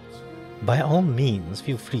 By all means,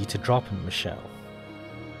 feel free to drop him, Michelle.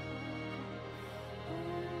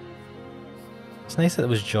 It's nice that it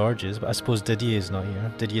was George's, but I suppose Didier's not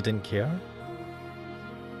here. Didier didn't care?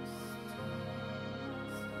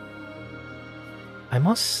 I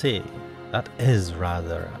must say, that is a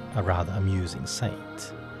rather amusing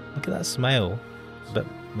sight. Look at that smile. It's a bit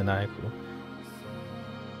maniacal.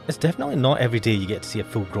 It's definitely not every day you get to see a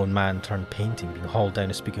full-grown man turned painting being hauled down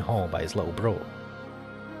a speaking hall by his little bro.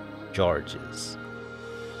 George's.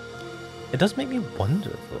 It does make me wonder,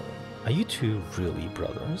 though. Are you two really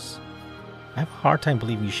brothers? I have a hard time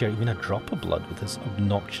believing you share even a drop of blood with this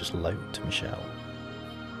obnoxious lout, Michelle.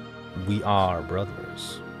 We are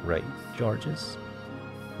brothers, right, Georges?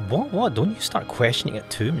 What? Don't you start questioning it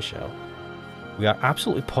too, Michelle. We are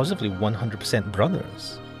absolutely positively 100%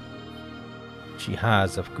 brothers. She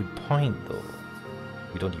has a good point, though.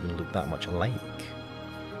 We don't even look that much alike.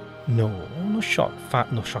 No shocking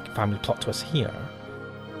family plot twist here.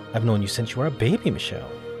 I've known you since you were a baby,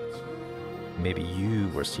 Michelle. Maybe you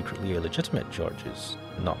were secretly illegitimate, Georges,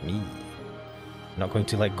 not me. You're not going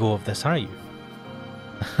to let go of this, are you?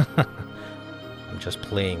 I'm just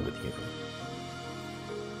playing with you.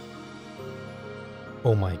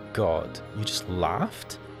 Oh my god, you just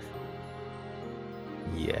laughed?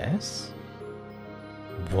 Yes?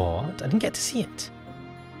 What? I didn't get to see it.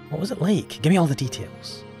 What was it like? Give me all the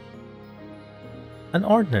details. An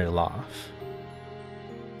ordinary laugh.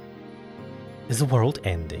 Is the world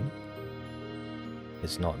ending?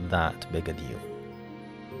 It's not that big a deal.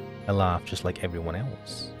 I laugh just like everyone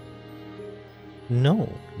else.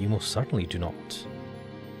 No, you most certainly do not.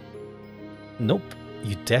 Nope,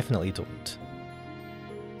 you definitely don't.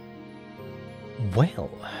 Well,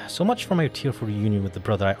 so much for my tearful reunion with the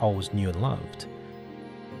brother I always knew and loved.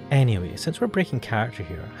 Anyway, since we're breaking character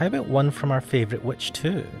here, how about one from our favourite witch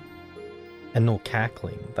too? And no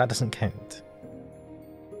cackling, that doesn't count.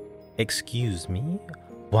 Excuse me?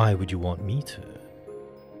 Why would you want me to?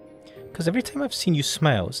 Because every time I've seen you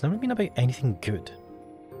smile, it's never been about anything good.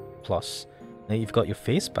 Plus, now you've got your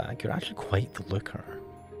face back, you're actually quite the looker.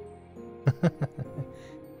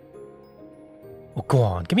 Oh, go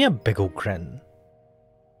on, give me a big old grin.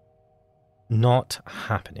 Not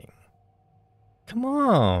happening. Come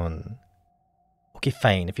on. Okay,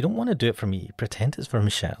 fine, if you don't want to do it for me, pretend it's for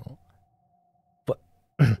Michelle. But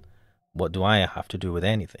what do I have to do with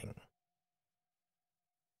anything?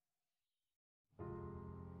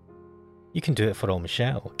 You can do it for old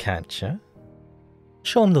Michelle, can't you?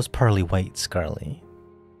 Show him those pearly whites, girlie.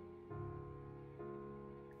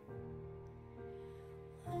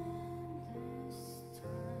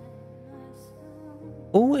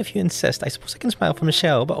 Oh, if you insist, I suppose I can smile for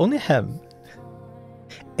Michelle, but only him.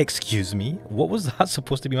 Excuse me, what was that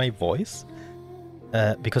supposed to be my voice?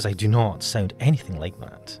 Because I do not sound anything like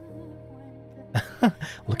that.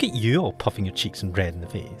 Look at you all puffing your cheeks and red in the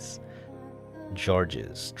face.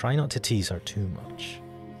 Georges, try not to tease her too much.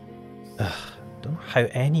 Ugh, don't know how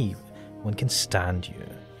anyone can stand you.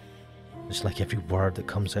 It's like every word that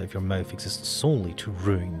comes out of your mouth exists solely to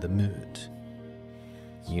ruin the mood.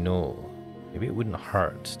 You know, maybe it wouldn't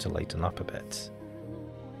hurt to lighten up a bit.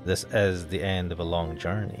 This is the end of a long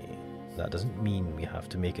journey. That doesn't mean we have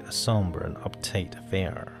to make it a somber and uptight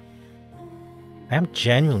affair. I am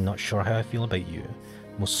genuinely not sure how I feel about you,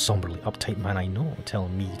 most somberly uptight man I know,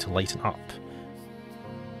 telling me to lighten up.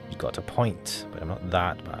 You got a point, but I'm not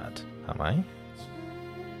that bad, am I?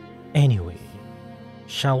 Anyway,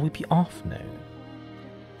 shall we be off now?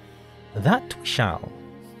 That we shall.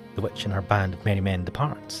 The witch and her band of merry men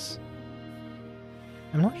departs.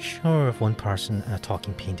 I'm not sure if one person and a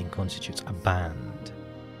talking painting constitutes a band.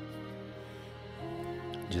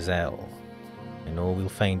 Giselle, I know we'll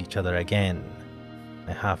find each other again.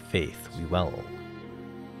 I have faith we will.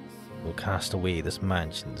 We'll cast away this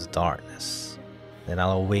mansion's darkness. Then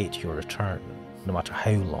I'll await your return, no matter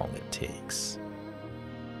how long it takes.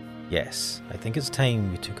 Yes, I think it's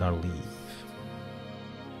time we took our leave.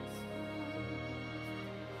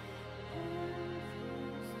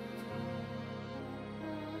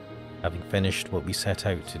 Having finished what we set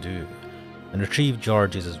out to do, and retrieved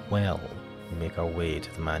George's as well, we make our way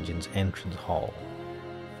to the mansion's entrance hall.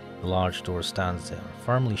 The large door stands there,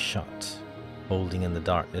 firmly shut, holding in the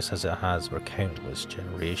darkness as it has for countless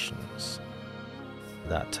generations.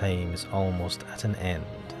 That time is almost at an end,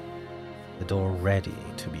 the door ready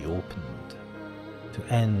to be opened, to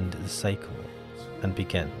end the cycle and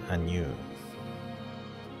begin anew.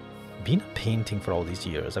 Being a painting for all these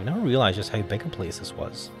years, I've never realised just how big a place this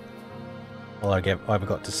was. All I ever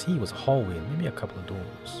got to see was a hallway and maybe a couple of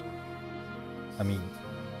doors. I mean,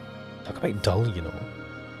 talk about dull, you know.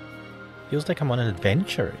 Feels like I'm on an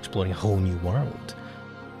adventure exploring a whole new world.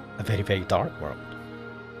 A very, very dark world.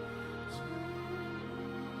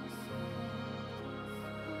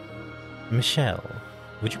 Michelle,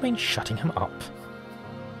 would you mind shutting him up?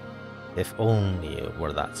 If only it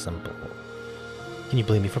were that simple. Can you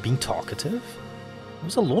blame me for being talkative? It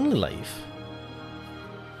was a lonely life.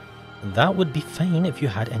 That would be fine if you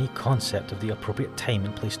had any concept of the appropriate time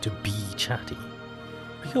and place to be chatty.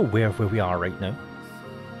 Are you aware of where we are right now?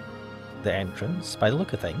 The entrance, by the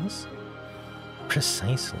look of things.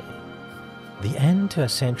 Precisely. The end to a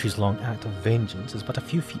centuries-long act of vengeance is but a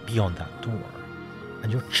few feet beyond that door,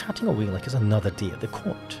 and you're chatting away like it's another day at the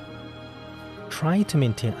court. Try to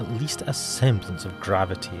maintain at least a semblance of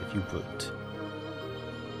gravity if you would.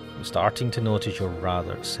 I'm starting to notice you're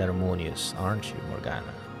rather ceremonious, aren't you,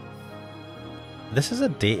 Morgana? This is a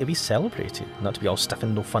day to be celebrated, not to be all stiff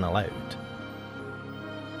and no fun allowed.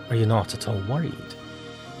 Are you not at all worried?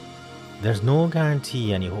 There's no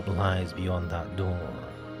guarantee any hope lies beyond that door.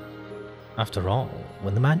 After all,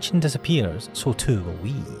 when the mansion disappears, so too will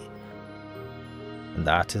we. And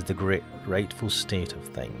that is the great rightful state of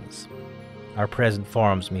things. Our present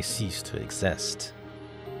forms may cease to exist,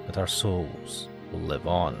 but our souls will live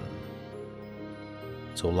on.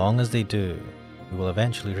 So long as they do, we will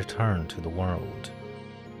eventually return to the world.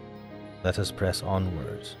 Let us press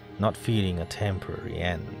onward, not fearing a temporary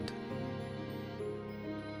end.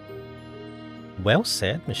 Well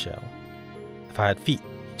said, Michelle. If I had feet,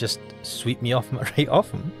 just sweep me off right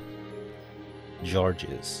off them.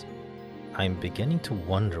 Georges, I'm beginning to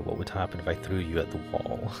wonder what would happen if I threw you at the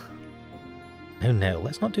wall. Now,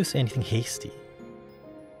 let's not do anything hasty.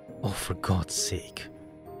 Oh, for God's sake.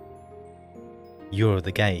 You're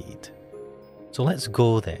the guide. So let's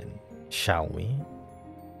go then, shall we?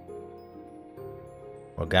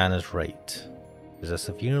 Morgana's right. There's a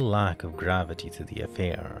severe lack of gravity to the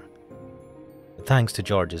affair. But thanks to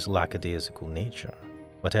George's lackadaisical nature,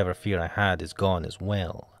 whatever fear I had is gone as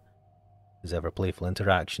well. His ever-playful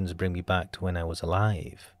interactions bring me back to when I was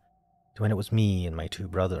alive, to when it was me and my two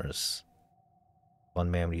brothers. Fond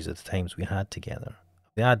memories of the times we had together,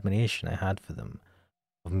 of the admiration I had for them,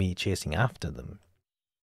 of me chasing after them.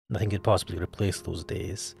 Nothing could possibly replace those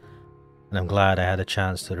days, and I'm glad I had a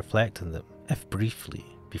chance to reflect on them, if briefly,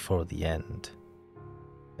 before the end.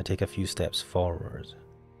 I take a few steps forward,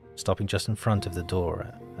 stopping just in front of the door,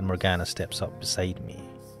 and Morgana steps up beside me.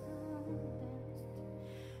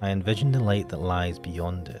 I envision the light that lies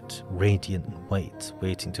beyond it, radiant and white,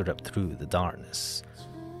 waiting to rip through the darkness.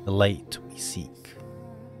 The light we seek,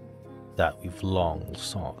 that we've long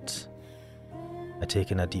sought. I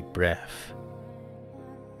take in a deep breath,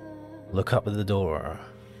 look up at the door,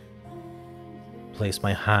 place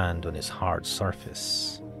my hand on its hard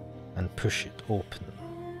surface, and push it open,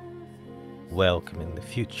 welcoming the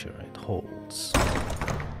future it holds.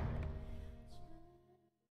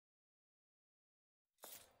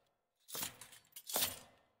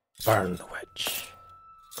 Burn the witch.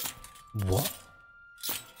 What?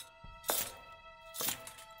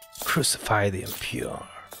 Crucify the impure.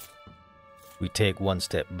 We take one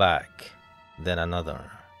step back, then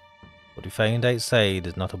another. What we find outside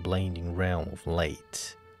is not a blinding realm of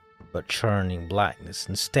light, but churning blackness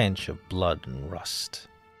and stench of blood and rust.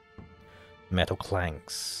 Metal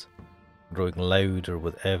clanks, growing louder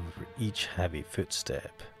with each heavy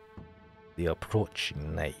footstep. The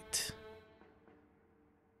approaching night.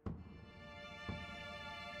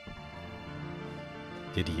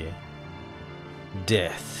 Didier.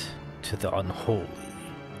 Death to the unholy.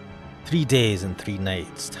 3 days and 3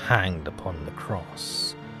 nights hanged upon the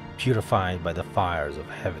cross, purified by the fires of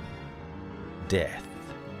heaven. Death.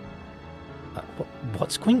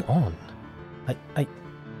 What's going on? I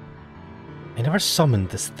never summoned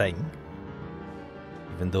this thing.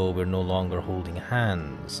 Even though we're no longer holding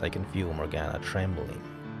hands, I can feel Morgana trembling.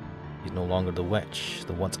 She's no longer the witch,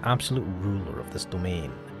 the once absolute ruler of this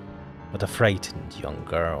domain, but a frightened young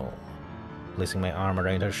girl. Placing my arm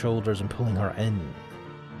around her shoulders and pulling her in.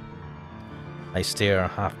 I stare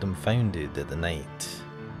half dumbfounded at the knight.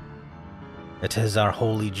 It is our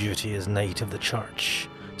holy duty as knight of the church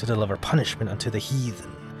to deliver punishment unto the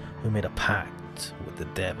heathen who made a pact with the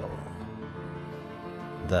devil.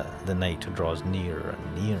 The knight draws nearer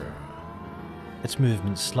and nearer, its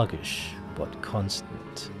movement sluggish but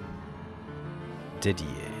constant. Didier.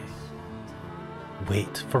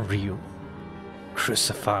 Wait for real.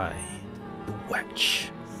 Crucify the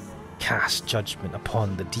witch. Cast judgment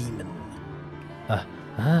upon the demon.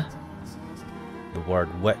 The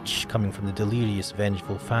word witch, coming from the delirious,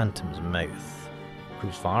 vengeful phantom's mouth,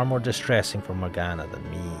 proves far more distressing for Morgana than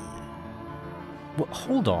me.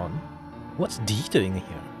 Hold on. What's Dee doing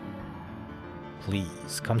here?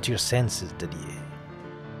 Please, come to your senses, Didier.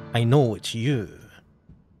 I know it's you.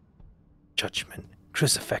 Judgment,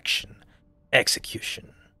 crucifixion,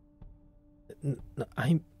 execution.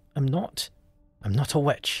 I'm not a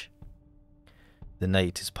witch. The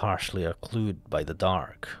knight is partially occluded by the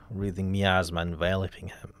dark, breathing miasma enveloping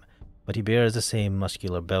him, but he bears the same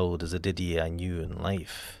muscular build as the Didier I knew in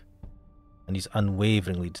life, and he's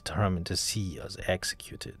unwaveringly determined to see us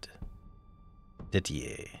executed.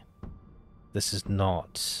 Didier, this is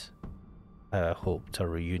not I hoped our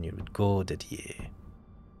reunion would go, Didier.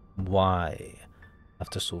 Why,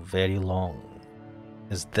 after so very long,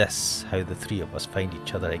 is this how the three of us find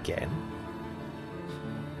each other again?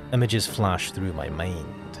 Images flash through my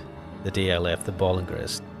mind. The day I left the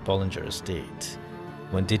Bollinger estate,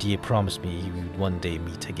 when Didier promised me we would one day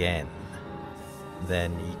meet again.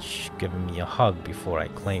 Then each giving me a hug before I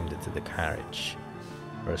climbed into the carriage.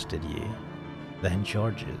 First Didier, then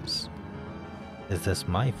George's. Is this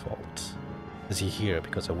my fault? Is he here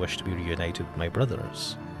because I wish to be reunited with my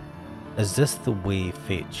brothers? Is this the way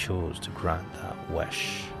fate chose to grant that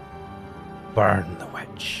wish? Burn the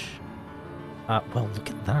witch. Well, look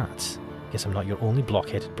at that. Guess I'm not your only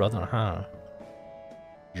block-headed brother, huh?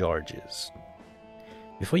 George's.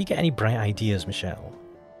 Before you get any bright ideas, Michelle,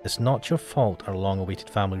 it's not your fault our long-awaited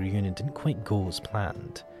family reunion didn't quite go as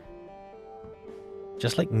planned.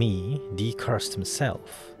 Just like me, Dee cursed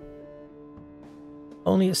himself.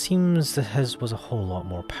 Only it seems that his was a whole lot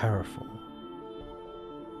more powerful.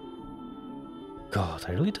 God,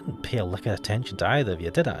 I really didn't pay a lick of attention to either of you,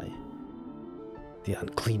 did I? The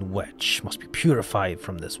unclean witch must be purified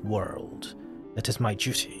from this world. It is my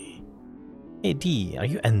duty. Hey Dee, are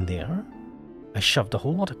you in there? I shoved a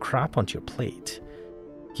whole lot of crap onto your plate.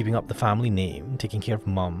 Keeping up the family name, taking care of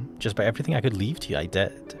Mum, just about everything I could leave to you I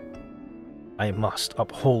did. I must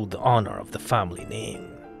uphold the honour of the family name.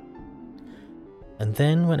 And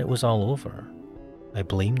then when it was all over, I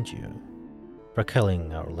blamed you for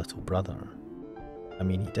killing our little brother. I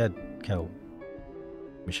mean, he did kill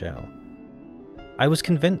Michelle. I was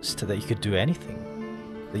convinced that you could do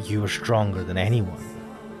anything, that you were stronger than anyone.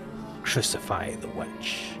 Crucify the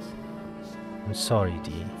witch. I'm sorry,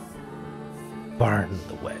 Dee. Burn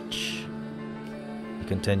the witch. He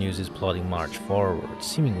continues his plodding march forward,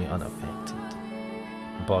 seemingly unaffected.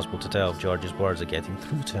 Impossible to tell if George's words are getting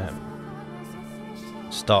through to him.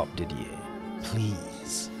 Stop, Didier.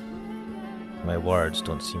 Please. My words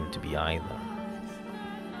don't seem to be either.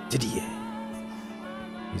 Didier.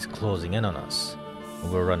 He's closing in on us,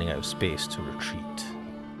 and we're running out of space to retreat.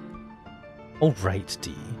 All right,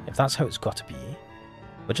 Dee, if that's how it's got to be.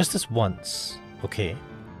 But just this once, okay?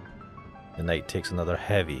 The knight takes another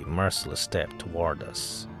heavy, merciless step toward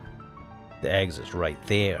us. The exit's right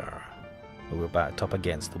there, but we're backed up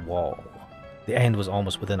against the wall. The end was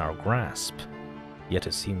almost within our grasp, yet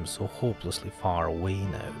it seems so hopelessly far away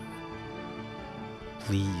now.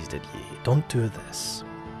 Please, Didier, don't do this.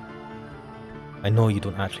 I know you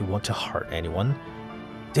don't actually want to hurt anyone.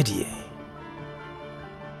 Didier.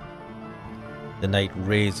 The knight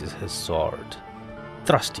raises his sword,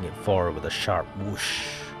 thrusting it forward with a sharp whoosh.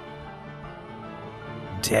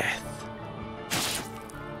 Death.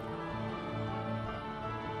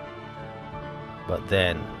 But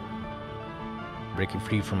then, breaking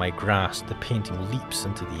free from my grasp, the painting leaps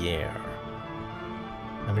into the air.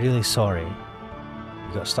 I'm really sorry.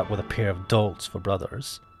 You got stuck with a pair of dolts for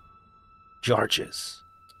brothers. George's.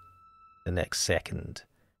 The next second,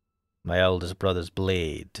 my eldest brother's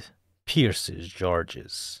blade pierces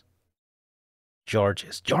George's.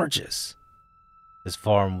 George's! His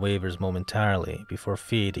form wavers momentarily before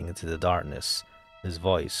fading into the darkness, his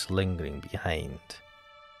voice lingering behind.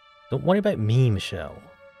 Don't worry about me, Michelle.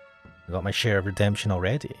 I got my share of redemption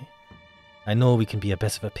already. I know we can be a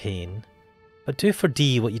bit of a pain, but do for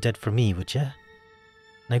Dee what you did for me, would you?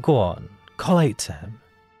 Now go on, call out to him.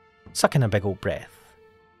 Suck in a big old breath,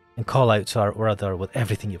 and call out to our brother with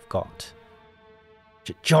everything you've got.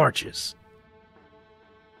 George's.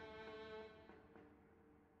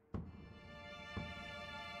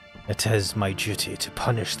 It is my duty to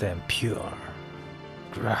punish them pure.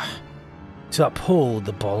 To uphold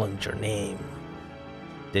the Bollinger name.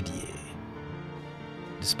 Didier.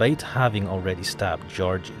 Despite having already stabbed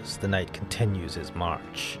George's, the knight continues his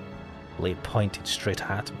march, blade pointed straight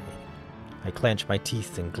at me. I clench my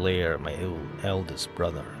teeth and glare at my eldest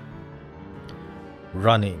brother.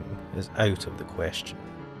 Running is out of the question.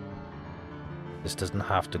 This doesn't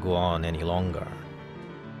have to go on any longer.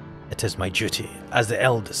 It is my duty as the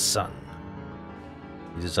eldest son.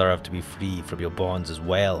 You deserve to be free from your bonds as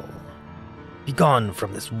well. Be gone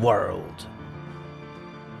from this world.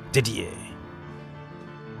 Didier.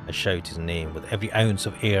 I shout his name with every ounce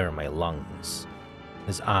of air in my lungs.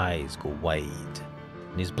 His eyes go wide,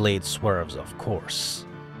 and his blade swerves off course,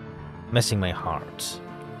 missing my heart.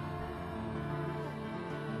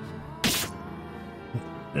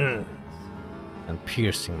 And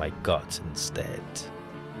piercing my gut instead.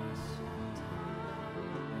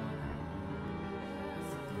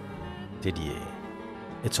 Didier,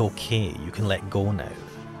 it's okay, you can let go now.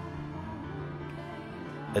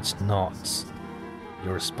 It's not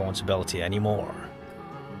your responsibility anymore.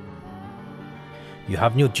 You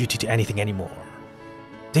have no duty to anything anymore.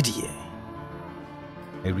 Did ye?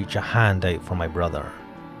 I reach a hand out for my brother.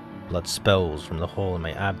 Blood spills from the hole in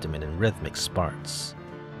my abdomen in rhythmic spurts,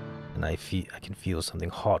 and I can feel something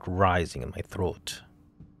hot rising in my throat.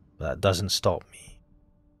 But that doesn't stop me.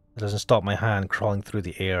 It doesn't stop my hand crawling through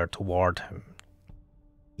the air toward him.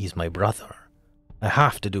 He's my brother. I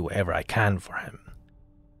have to do whatever I can for him.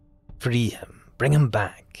 Free him. Bring him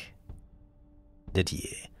back. Did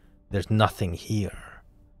ye? There's nothing here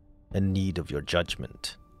in need of your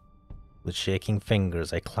judgment. With shaking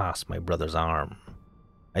fingers, I clasp my brother's arm.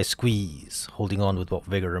 I squeeze, holding on with what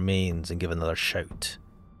vigor remains, and give another shout.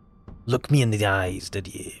 Look me in the eyes, did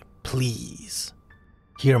ye? Please.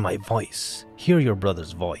 Hear my voice. Hear your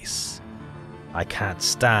brother's voice. I can't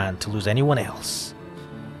stand to lose anyone else.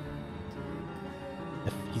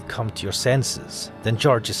 If you come to your senses, then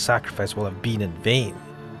George's sacrifice will have been in vain.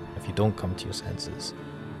 If you don't come to your senses,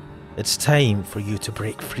 it's time for you to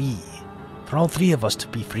break free. For all three of us to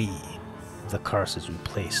be free of the curses we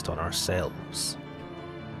placed on ourselves.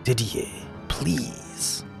 Did ye?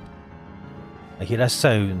 Please. I hear a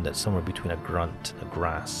sound that's somewhere between a grunt and a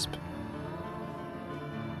grasp.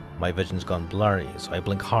 My vision's gone blurry, so I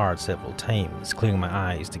blink hard several times, clearing my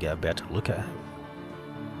eyes to get a better look at him.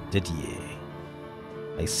 Did ye?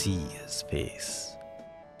 I see his face,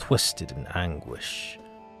 twisted in anguish.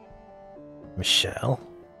 Michelle?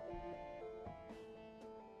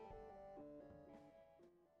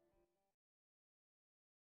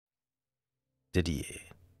 Did ye?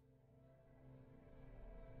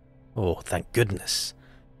 Oh, thank goodness.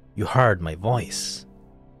 You heard my voice.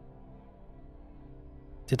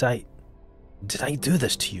 Did I do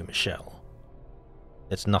this to you, Michelle?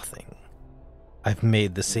 It's nothing. I've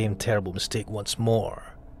made the same terrible mistake once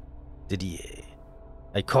more. Did ye?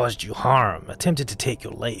 I caused you harm, attempted to take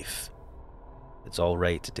your life. It's all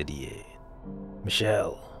right, did ye?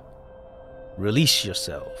 Michelle, release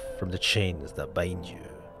yourself from the chains that bind you.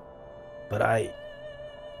 But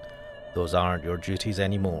those aren't your duties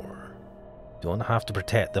anymore. You don't have to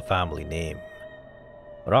protect the family name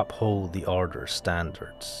or uphold the order's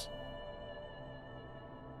standards.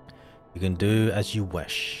 You can do as you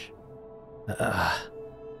wish.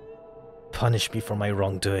 Punish me for my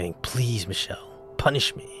wrongdoing, please, Michelle.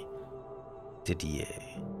 Punish me. Did ye?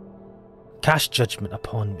 Cast judgment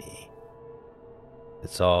upon me.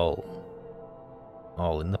 It's all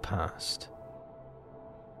in the past.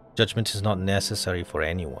 Judgment is not necessary for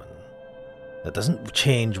anyone. That doesn't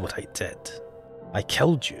change what I did. I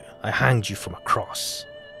killed you. I hanged you from a cross.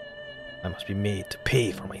 I must be made to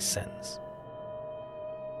pay for my sins.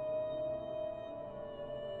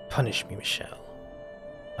 Punish me, Michelle.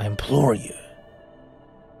 I implore you.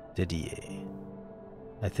 Did ye?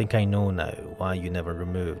 I think I know now why you never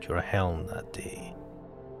removed your helm that day.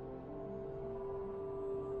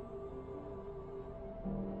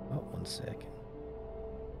 Oh, 1 second.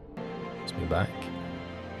 It's me back.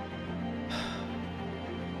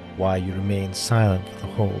 Why you remained silent for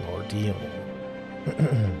the whole ordeal.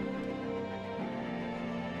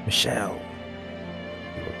 Michelle,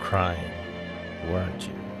 you were crying, weren't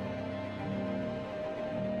you?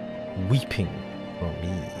 Weeping for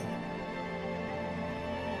me.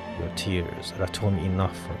 Your tears are atonement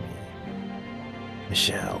enough for me.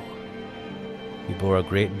 Michelle, you bore a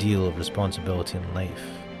great deal of responsibility in life.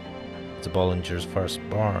 As Bollinger's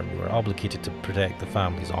firstborn, you were obligated to protect the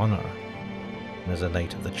family's honour. And as a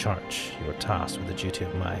knight of the church, you were tasked with the duty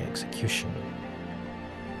of my execution.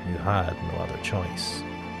 You had no other choice.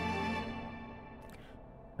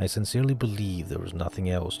 I sincerely believe there was nothing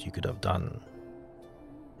else you could have done.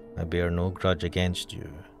 I bear no grudge against you.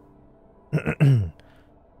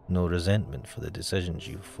 No resentment for the decisions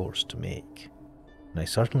you were forced to make. And I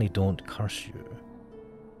certainly don't curse you.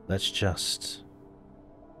 Let's just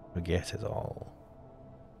forget it all.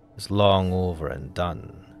 It's long over and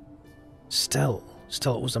done. Still, it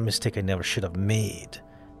was a mistake I never should have made.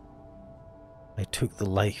 I took the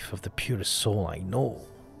life of the purest soul I know.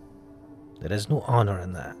 There is no honour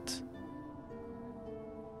in that.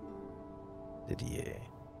 Did ye?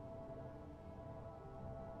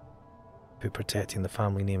 Put protecting the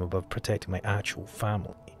family name above protecting my actual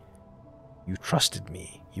family. You trusted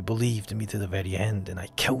me, you believed in me to the very end, and I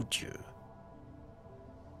killed you.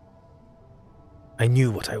 I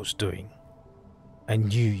knew what I was doing. I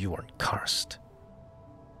knew you weren't cursed.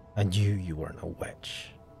 I knew you weren't a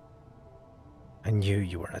witch. I knew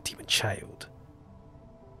you weren't a demon child.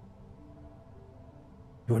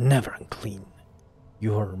 You were never unclean.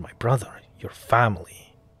 You were my brother, your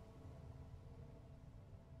family.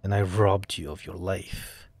 And I robbed you of your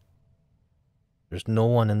life. There's no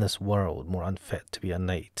one in this world more unfit to be a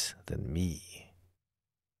knight than me.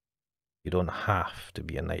 You don't have to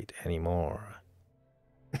be a knight anymore.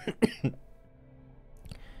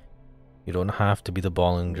 You don't have to be the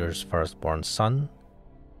Bollinger's firstborn son.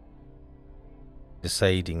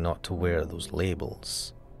 Deciding not to wear those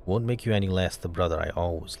labels won't make you any less the brother I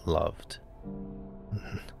always loved.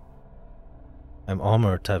 I'm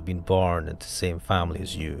honored to have been born into the same family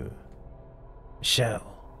as you. Michelle,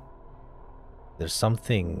 there's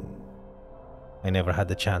something I never had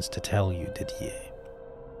the chance to tell you, did ye?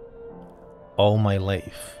 All my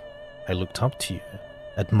life, I looked up to you,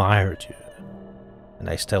 admired you, and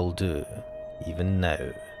I still do, even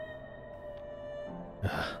now.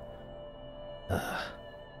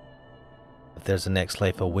 If there's a next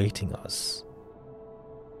life awaiting us,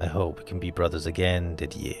 I hope we can be brothers again,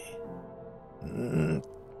 did ye?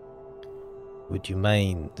 Would you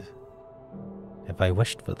mind if I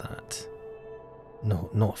wished for that?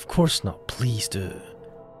 No, of course not. Please do.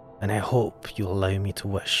 And I hope you'll allow me to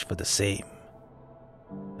wish for the same.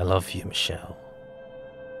 I love you, Michelle.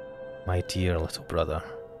 My dear little brother.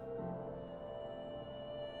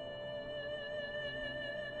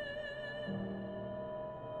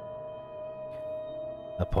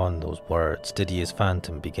 Upon those words, Didier's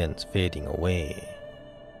phantom begins fading away.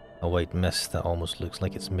 A white mist that almost looks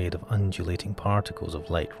like it's made of undulating particles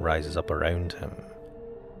of light rises up around him.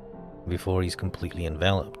 Before he's completely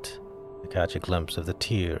enveloped, I catch a glimpse of the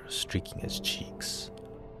tears streaking his cheeks.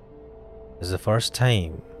 It's the first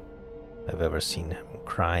time I've ever seen him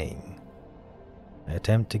crying. I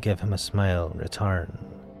attempt to give him a smile in return,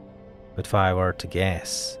 but if I were to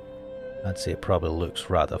guess, I'd say it probably looks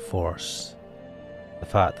rather forced. The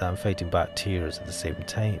fact that I'm fighting back tears at the same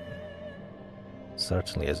time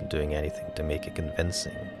certainly isn't doing anything to make it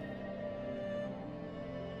convincing.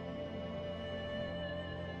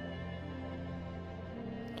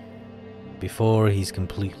 Before he's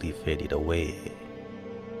completely faded away,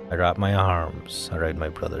 I wrap my arms around my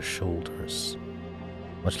brother's shoulders,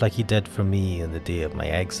 much like he did for me on the day of my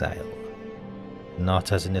exile,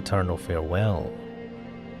 not as an eternal farewell,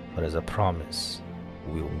 but as a promise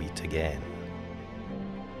we'll meet again.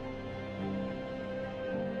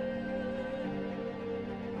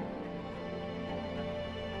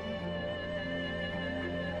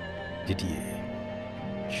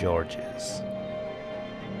 Didier, Georges.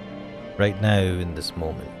 Right now, in this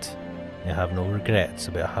moment, I have no regrets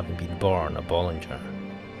about having been born a Bollinger.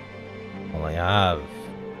 All I have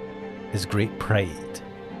is great pride.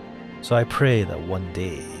 So I pray that one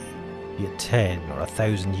day, be it 10 or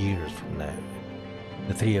 1,000 years from now,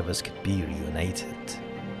 the three of us could be reunited.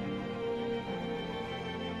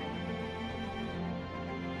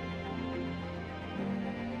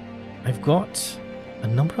 I've got a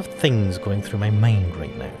number of things going through my mind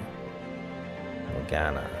right now.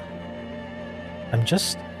 Morgana. I'm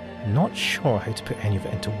just not sure how to put any of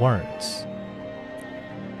it into words.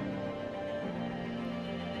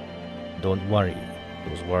 Don't worry,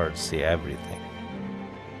 those words say everything.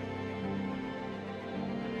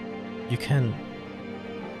 You can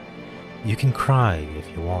cry if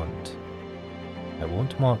you want. I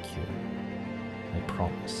won't mock you. I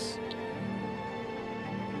promise.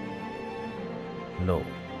 No,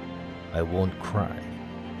 I won't cry.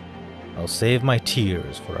 I'll save my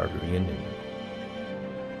tears for our reunion.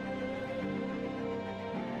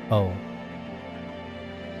 Oh,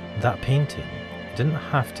 that painting didn't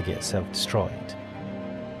have to get self-destroyed.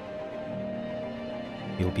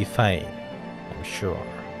 You'll be fine, I'm sure.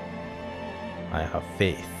 I have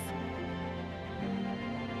faith.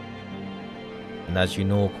 And as you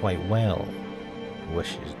know quite well,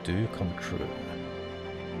 wishes do come true.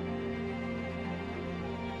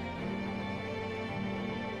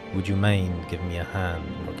 Would you mind giving me a hand,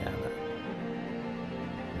 Morgana?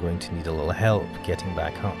 I'm going to need a little help getting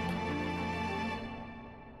back up.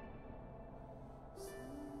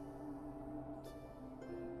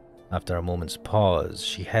 After a moment's pause,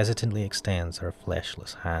 she hesitantly extends her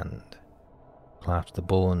fleshless hand, clasps the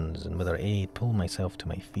bones, and with her aid pull myself to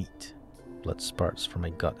my feet. Blood spurts from my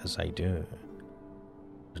gut as I do.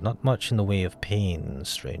 There's not much in the way of pain,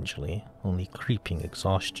 strangely, only creeping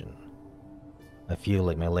exhaustion. I feel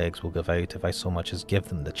like my legs will give out if I so much as give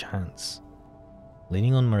them the chance.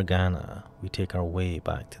 Leaning on Morgana, we make our way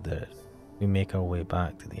back to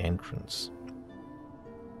the entrance.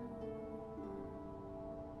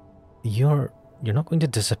 You're not going to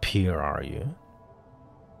disappear, are you?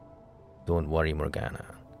 Don't worry, Morgana.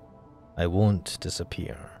 I won't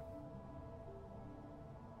disappear.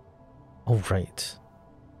 Oh, right.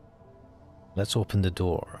 Let's open the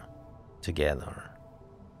door together.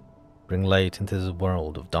 Bring light into this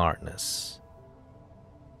world of darkness.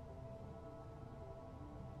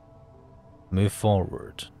 Move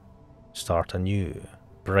forward Start anew,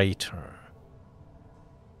 brighter.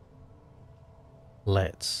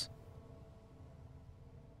 Let's.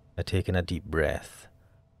 I take in a deep breath.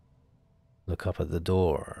 Look up at the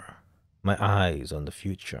door. My eyes on the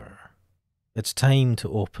future. It's time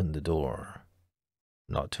to open the door.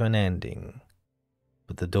 Not to an ending,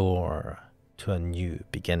 but the door to a new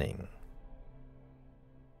beginning.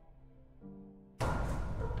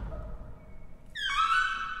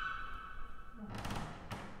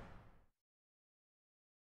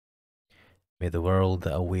 May the world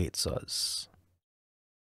that awaits us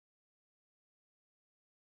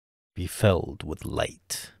be filled with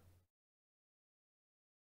light.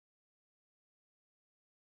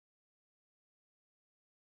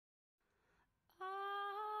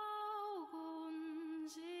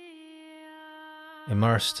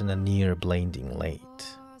 Immersed in a near blinding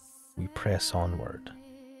light, we press onward.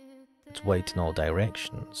 It's white in all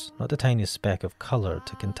directions, not the tiniest speck of colour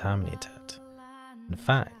to contaminate it. In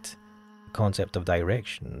fact, the concept of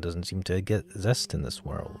direction doesn't seem to exist in this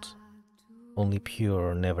world. Only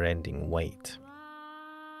pure, never-ending white.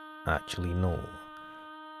 Actually, no.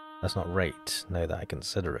 That's not right, now that I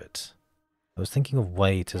consider it. I was thinking of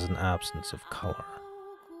white as an absence of colour.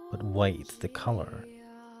 But white, the colour,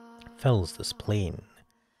 fills this plane.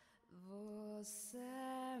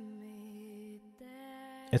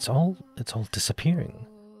 It's all disappearing.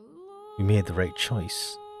 We made the right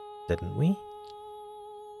choice, didn't we?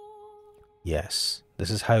 Yes, this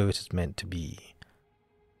is how it is meant to be.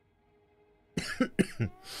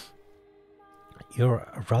 You're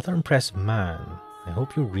a rather impressive man. I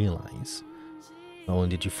hope you realize. Not only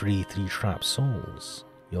did you free 3 trapped souls,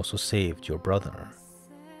 you also saved your brother.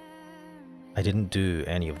 I didn't do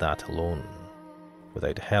any of that alone.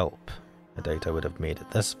 Without help, I doubt I would have made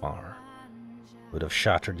it this far. I would have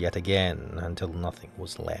shattered yet again until nothing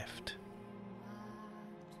was left.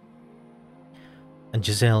 And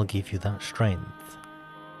Giselle gave you that strength.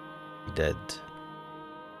 He did.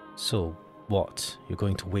 So, what? You're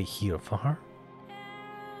going to wait here for her?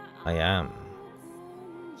 I am.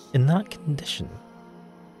 In that condition,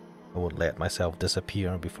 I won't let myself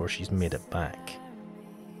disappear before she's made it back.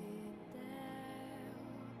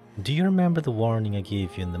 Do you remember the warning I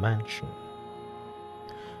gave you in the mansion?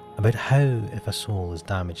 About how if a soul is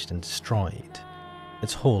damaged and destroyed,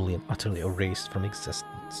 it's wholly and utterly erased from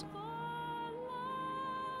existence.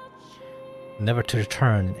 Never to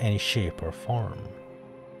return in any shape or form.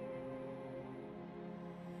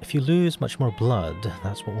 If you lose much more blood,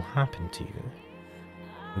 that's what will happen to you.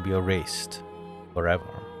 You'll be erased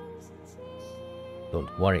forever.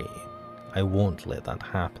 Don't worry, I won't let that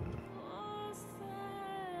happen.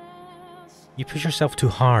 You push yourself too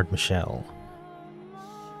hard, Michelle.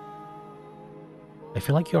 I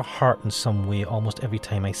feel like you're hurt in some way almost every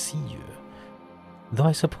time I see you. Though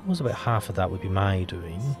I suppose about half of that would be my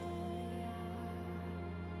doing.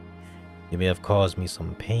 You may have caused me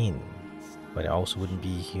some pain, but I also wouldn't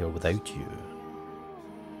be here without you.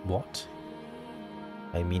 What?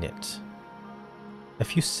 I mean it.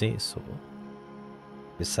 If you say so.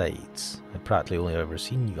 Besides, I've practically only ever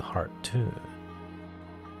seen you hurt too.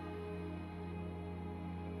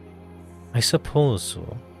 I suppose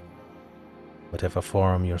so. Whatever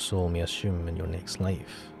form your soul may assume in your next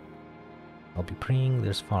life, I'll be praying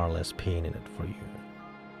there's far less pain in it for you.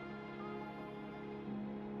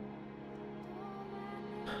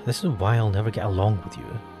 This is why I'll never get along with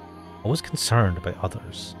you. Always concerned about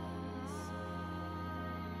others.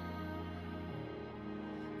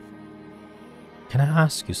 Can I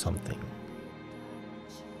ask you something?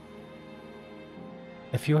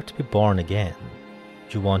 If you were to be born again,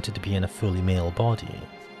 you wanted to be in a fully male body.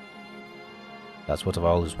 That's what I've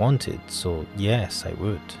always wanted, so yes, I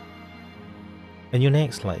would. In your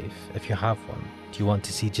next life, if you have one, do you want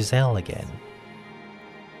to see Giselle again?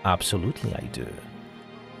 Absolutely I do.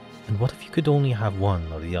 And what if you could only have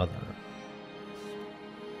one or the other?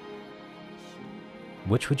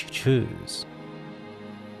 Which would you choose?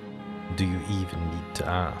 Do you even need to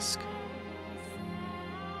ask?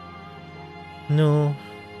 No,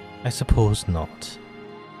 I suppose not.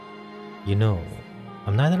 You know,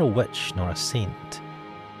 I'm neither a witch nor a saint,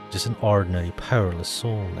 just an ordinary powerless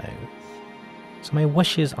soul now. So my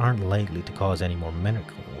wishes aren't likely to cause any more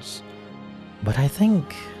miracles. But I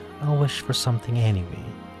think I'll wish for something anyway.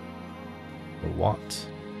 For what?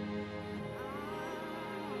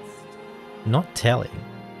 Not telling.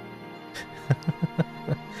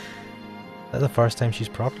 That's the first time she's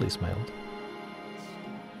properly smiled.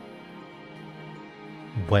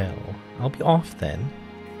 Well, I'll be off then.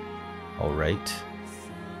 Alright.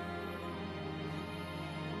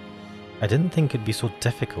 I didn't think it'd be so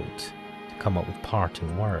difficult to come up with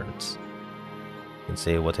parting words. You can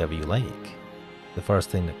say whatever you like. The first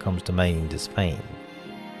thing that comes to mind is fine.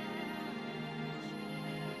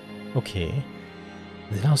 Okay,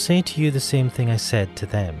 then I'll say to you the same thing I said to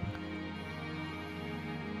them.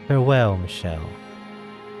 Farewell, Michelle.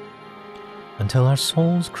 Until our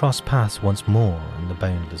souls cross paths once more in the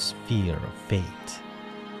boundless sphere of fate.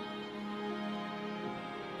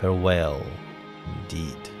 Farewell,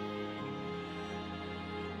 indeed.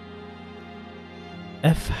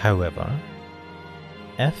 If, however,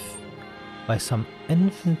 by some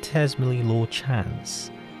infinitesimally low chance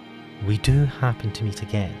we do happen to meet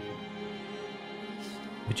again,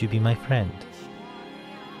 would you be my friend?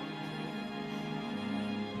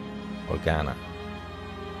 Morgana.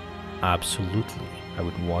 Absolutely, I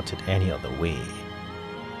wouldn't want it any other way.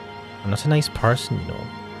 I'm not a nice person, you know.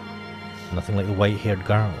 Nothing like the white-haired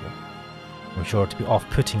girl. I'm sure to be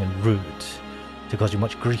off-putting and rude, to cause you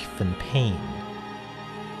much grief and pain.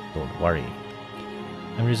 Don't worry.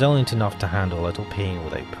 I'm resilient enough to handle a little pain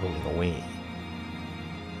without pulling away.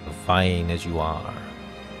 So fine as you are,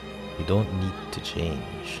 you don't need to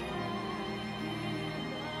change.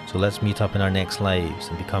 So let's meet up in our next lives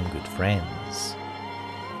and become good friends.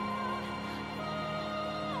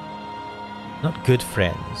 Not good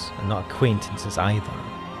friends, and not acquaintances either.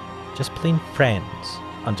 Just plain friends.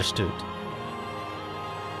 Understood?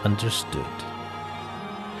 Understood.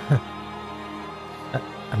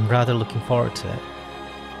 I'm rather looking forward to it.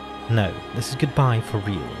 Now, this is goodbye for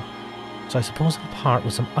real, so I suppose I'll part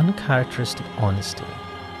with some uncharacteristic honesty.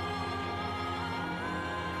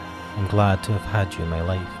 I'm glad to have had you in my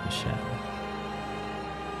life, Michelle.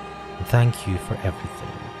 And thank you for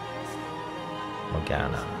everything,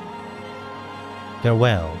 Morgana.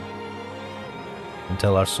 Farewell,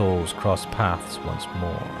 until our souls cross paths once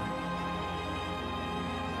more.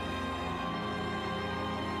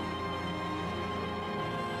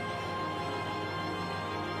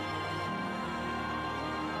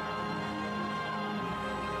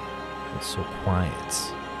 It's so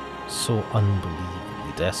quiet, so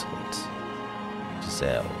unbelievably desolate.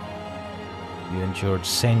 Giselle, you endured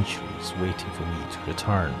centuries waiting for me to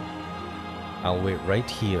return. I'll wait right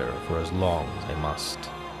here for as long as I must.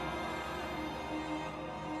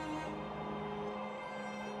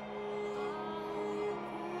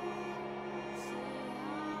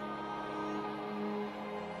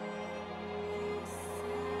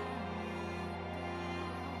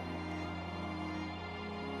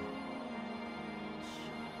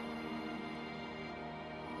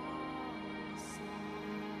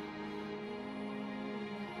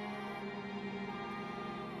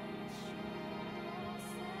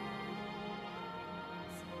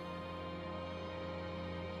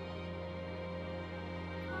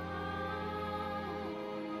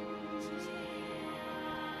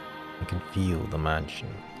 I can feel the mansion,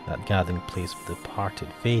 that gathering place of the departed,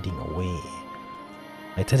 fading away.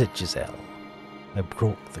 I did it, Giselle. I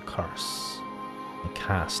broke the curse. I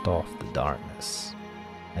cast off the darkness.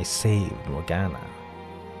 I saved Morgana,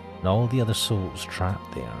 and all the other souls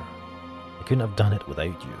trapped there. I couldn't have done it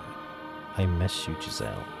without you. I miss you,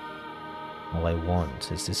 Giselle. All I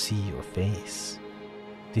want is to see your face,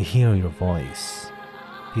 to hear your voice,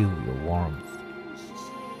 feel your warmth,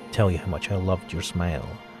 tell you how much I loved your smile.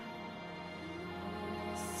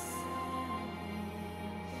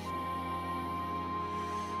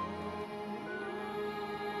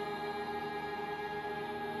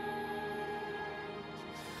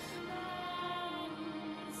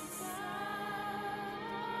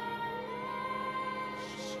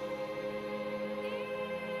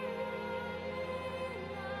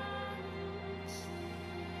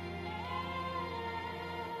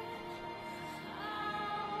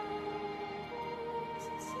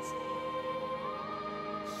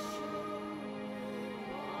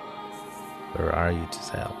 Where are you,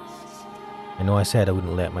 Giselle? I know I said I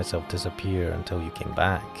wouldn't let myself disappear until you came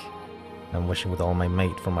back. I'm wishing with all my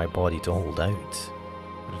might for my body to hold out,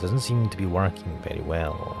 but it doesn't seem to be working very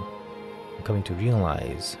well. I'm coming to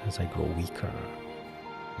realize, as I grow weaker,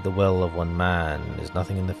 that the will of one man is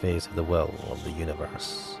nothing in the face of the will of the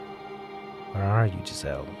universe. Where are you,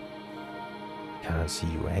 Giselle? I can't see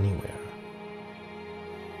you anywhere.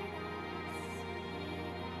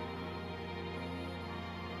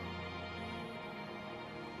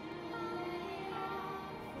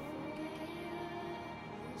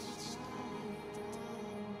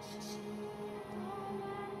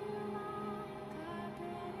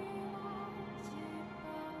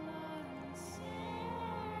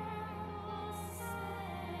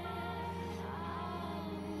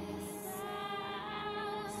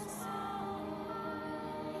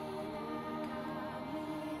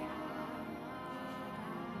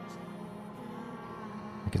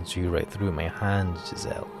 can see right through my hands,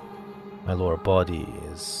 Giselle. My lower body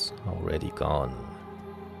is already gone.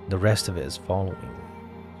 The rest of it is following.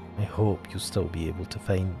 I hope you'll still be able to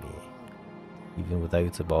find me, even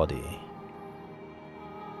without a body.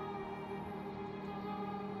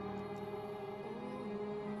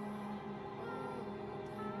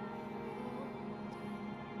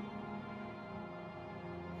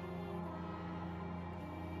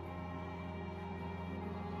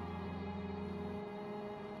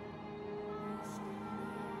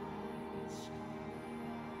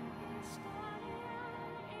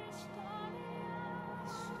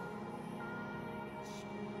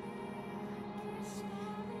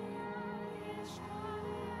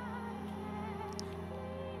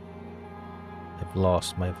 I've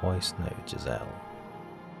lost my voice now, Giselle.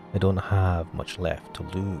 I don't have much left to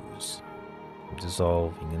lose. I'm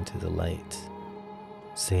dissolving into the light.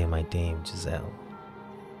 Say my name, Giselle.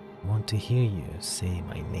 I want to hear you say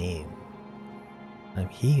my name. I'm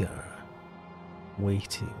here,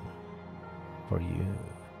 waiting for you.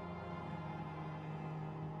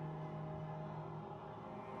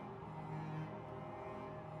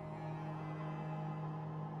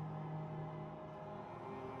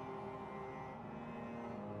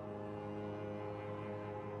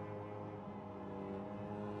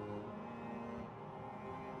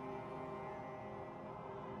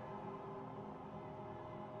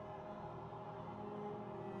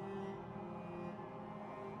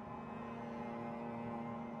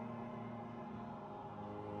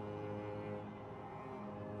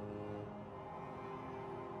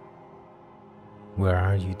 Where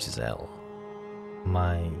are you, Giselle? Am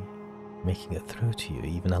I making it through to you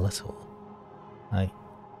even a little? I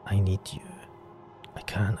need you. I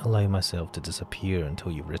can't allow myself to disappear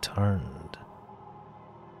until you've returned.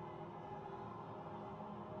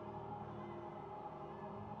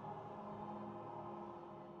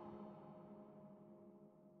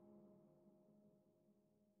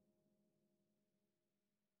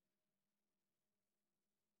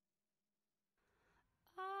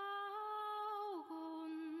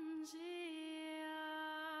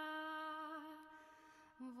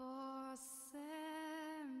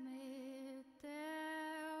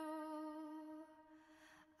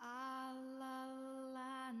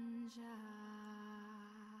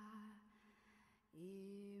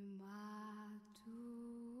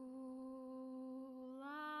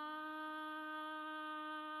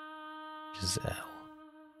 Giselle.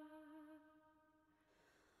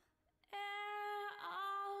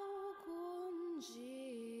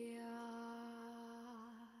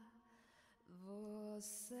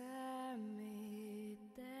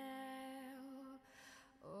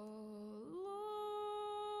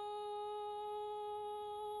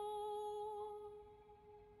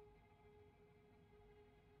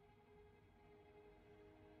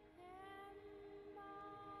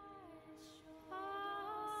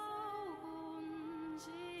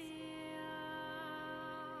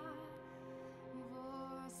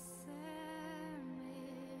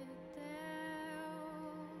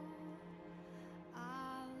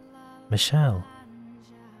 Michelle.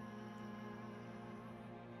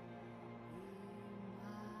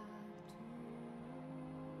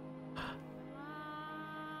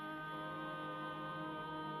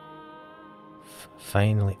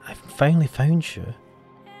 I finally found you.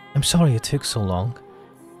 I'm sorry it took so long.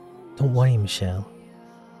 Don't worry, Michelle.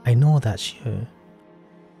 I know that's you.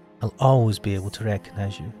 I'll always be able to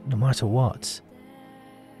recognize you, no matter what.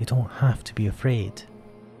 You don't have to be afraid.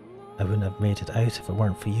 I wouldn't have made it out if it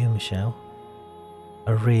weren't for you, Michelle.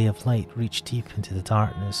 A ray of light reached deep into the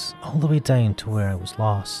darkness, all the way down to where I was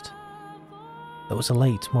lost. It was a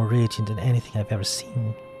light more radiant than anything I've ever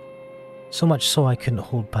seen. So much so I couldn't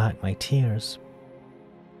hold back my tears.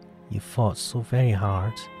 You fought so very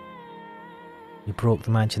hard. You broke the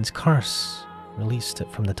mansion's curse, released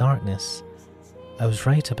it from the darkness. I was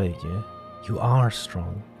right about you. You are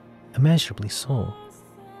strong, immeasurably so.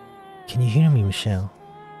 Can you hear me, Michelle?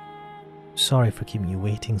 Sorry for keeping you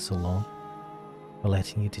waiting so long, for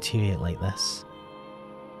letting you deteriorate like this.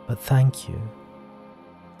 But thank you.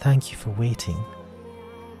 Thank you for waiting.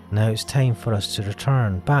 Now it's time for us to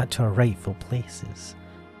return back to our rightful places.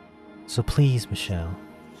 So please, Michelle,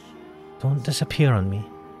 don't disappear on me.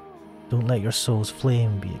 Don't let your soul's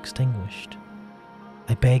flame be extinguished.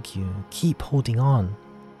 I beg you, keep holding on.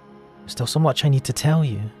 There's still so much I need to tell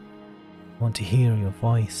you. I want to hear your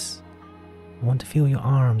voice. I want to feel your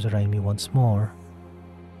arms around me once more.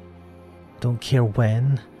 I don't care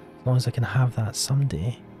when, as long as I can have that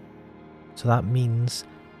someday. So that means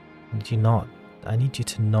I need you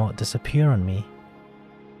to not disappear on me.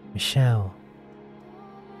 Michelle.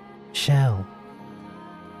 Michelle.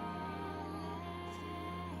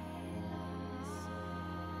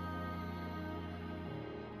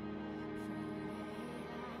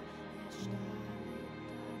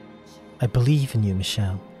 I believe in you,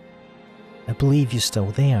 Michelle. I believe you're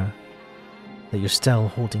still there, that you're still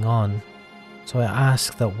holding on. So I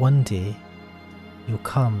ask that one day you'll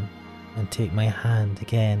come and take my hand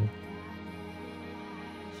again.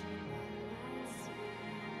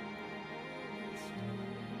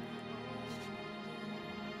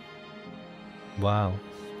 Wow.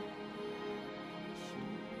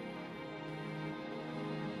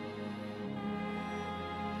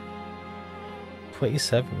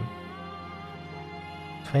 $27.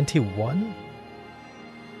 21?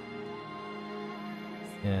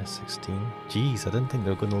 Yeah, 16. Jeez, I didn't think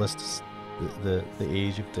they were going to list the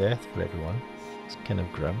age of death for everyone. It's kind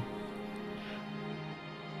of grim.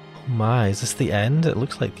 Oh my, is this the end? It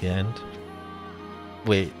looks like the end.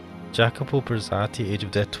 Wait, Jacopo Berzati, age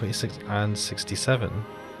of death 26 and 67.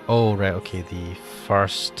 Oh, right, okay, the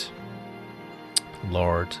first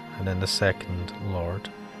lord and then the second lord.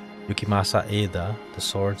 Yukimasa Eda, the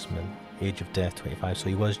swordsman, age of death 25, so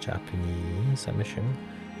he was Japanese, I'm assuming.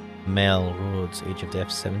 Mel Rhodes, age of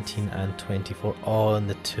death 17 and 24. Oh, and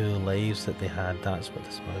the 2 lives that they had, that's what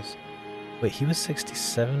this was. Wait, he was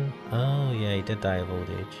 67? Oh yeah, he did die of old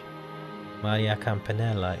age. Maria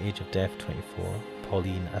Campanella, age of death 24.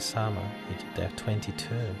 Pauline Asama, age of death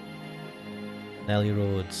 22. Nellie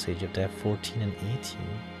Rhodes, age of death 14 and 18.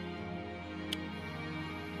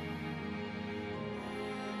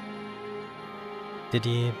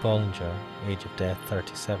 Didier Bollinger, age of death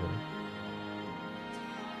 37.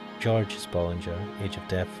 Georges Bollinger, age of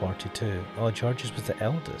death 42. Oh, Georges was the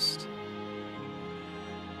eldest.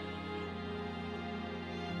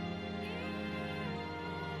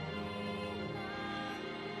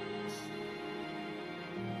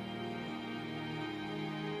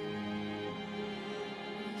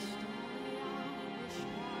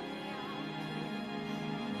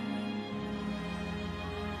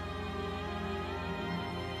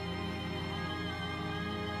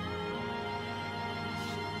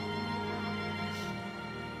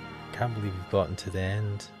 I can't believe we've gotten to the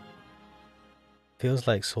end. Feels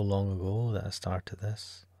like so long ago that I started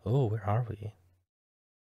this. Oh, where are we?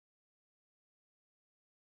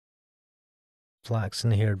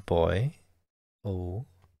 Flaxen-haired boy. Oh.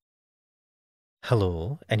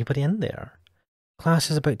 Hello, anybody in there? Class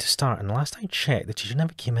is about to start, and last I checked, the teacher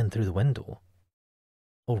never came in through the window.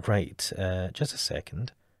 Oh, right, just a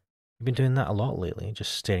second. You've been doing that a lot lately,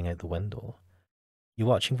 just staring out the window. You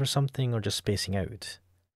watching for something or just spacing out?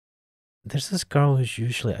 There's this girl who's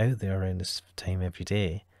usually out there around this time every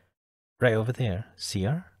day. Right over there. See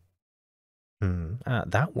her?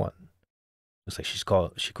 That one. Looks like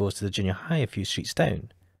she goes to the junior high a few streets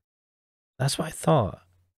down. That's what I thought.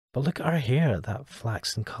 But look at her hair, that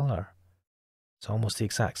flaxen colour. It's almost the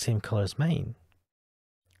exact same colour as mine.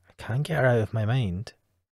 I can't get her out of my mind.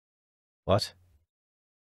 What?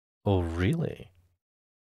 Oh, really?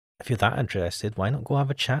 If you're that interested, why not go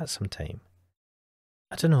have a chat sometime?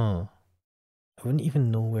 I don't know. I wouldn't even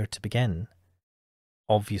know where to begin.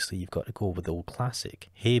 Obviously, you've got to go with the old classic.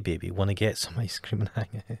 Hey, baby, want to get some ice cream and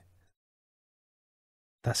hang out?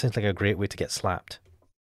 That sounds like a great way to get slapped.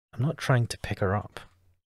 I'm not trying to pick her up.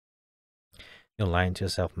 You're lying to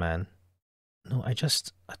yourself, man. No, I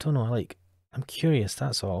don't know, I'm curious,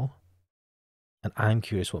 that's all. And I'm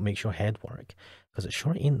curious what makes your head work, because it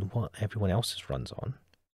sure ain't what everyone else's runs on.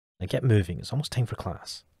 Now get moving, it's almost time for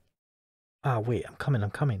class. Ah, wait, I'm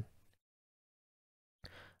coming.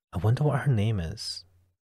 I wonder what her name is.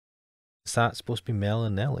 Is that supposed to be Mel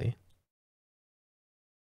and Nellie?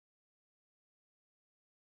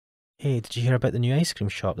 Hey, did you hear about the new ice cream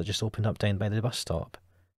shop that just opened up down by the bus stop?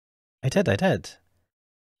 I did.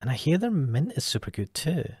 And I hear their mint is super good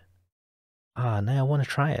too. Ah, now I want to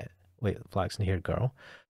try it. Wait, flaxen-haired girl.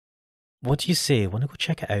 What do you say? Want to go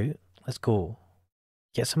check it out? Let's go.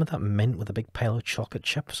 Get some of that mint with a big pile of chocolate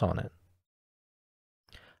chips on it.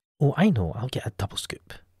 Oh, I know. I'll get a double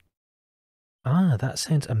scoop. Ah, that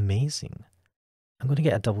sounds amazing. I'm going to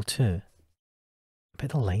get a double too. I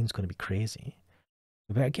bet the line's going to be crazy.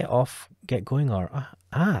 We better get going or...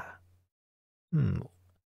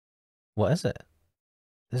 What is it?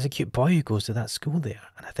 There's a cute boy who goes to that school there,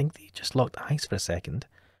 and I think they just locked eyes for a second.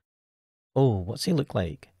 Oh, what's he look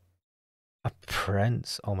like? A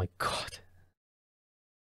prince. Oh my god.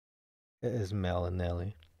 It is Mel and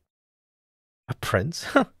Nellie. A prince?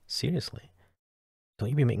 Seriously? Don't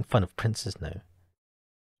you be making fun of princes now.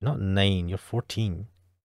 You're not 9, you're 14. And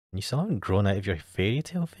you still haven't grown out of your fairy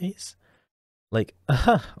tale face?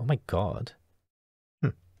 Oh my god.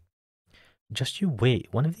 Just you wait.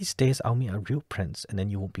 One of these days I'll meet a real prince and then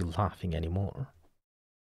you won't be laughing anymore.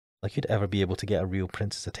 Like you'd ever be able to get a real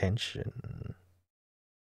prince's attention.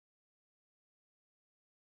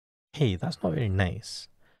 Hey, that's not very nice.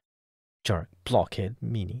 Jerk, blockhead,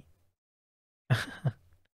 meanie.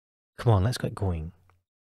 Come on, let's get going.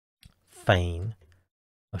 Fine.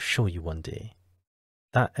 I'll show you one day.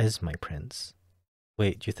 That is my prince.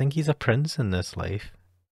 Wait, do you think he's a prince in this life?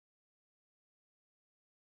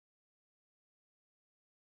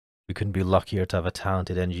 We couldn't be luckier to have a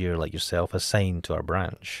talented engineer like yourself assigned to our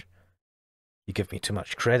branch. You give me too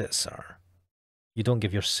much credit, sir. You don't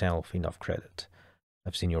give yourself enough credit.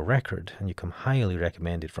 I've seen your record, and you come highly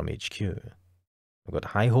recommended from HQ. I've got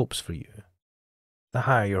high hopes for you. The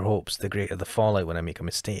higher your hopes, the greater the fallout when I make a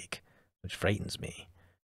mistake, which frightens me.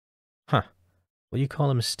 Huh. What you call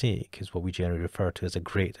a mistake is what we generally refer to as a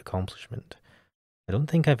great accomplishment. I don't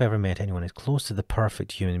think I've ever met anyone as close to the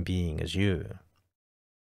perfect human being as you.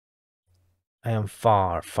 I am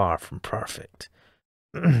far, far from perfect.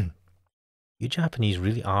 You Japanese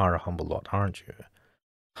really are a humble lot, aren't you?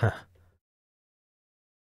 Huh.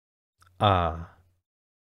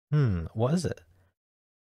 What is it?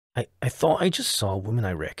 I thought I just saw a woman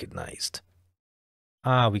I recognized.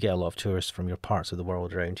 We get a lot of tourists from your parts of the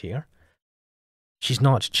world around here. She's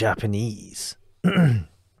not Japanese. No,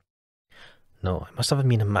 I must have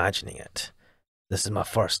been imagining it. This is my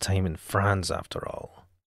first time in France, after all.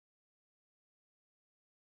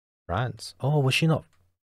 France? Oh, was she not?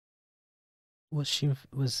 Was she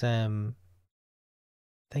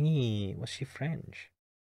French?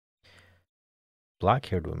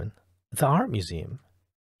 Black-haired woman. The art museum.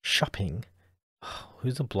 Shopping. Oh,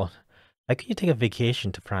 who's a blonde? How can you take a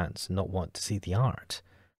vacation to France and not want to see the art?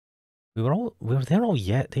 We were there all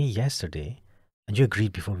day yesterday, and you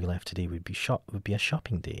agreed before we left today would be a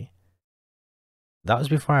shopping day. That was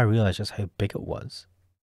before I realized just how big it was,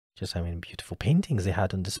 just how many beautiful paintings they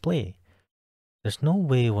had on display. There's no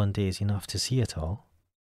way one day is enough to see it all.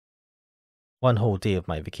 One whole day of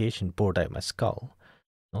my vacation bored out my skull.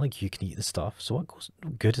 Not like you can eat the stuff, so what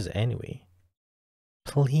good is it anyway?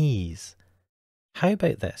 Please. How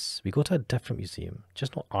about this? We go to a different museum,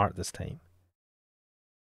 just not art this time.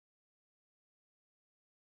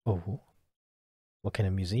 Oh, what kind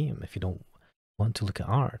of museum if you don't want to look at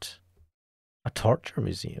art? A torture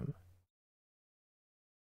museum.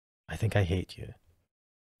 I think I hate you.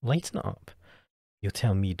 Lighten up. You'll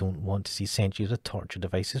tell me you don't want to see centuries of torture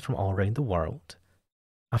devices from all around the world?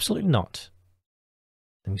 Absolutely not.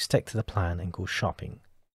 Then we stick to the plan and go shopping.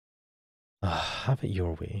 Have it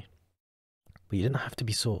your way. But you didn't have to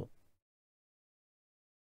be so...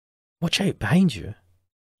 Watch out, behind you.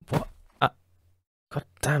 What? God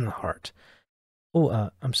damn, that hurt.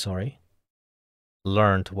 Oh, I'm sorry.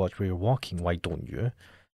 Learn to watch where you're walking, why don't you?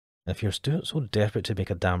 And if you're still so desperate to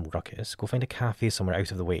make a damn ruckus, go find a cafe somewhere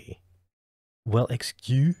out of the way. Well,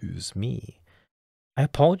 excuse me. I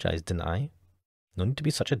apologized, didn't I? No need to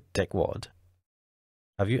be such a dickwad.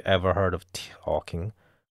 Have you ever heard of talking?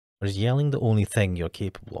 Or is yelling the only thing you're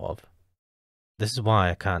capable of? This is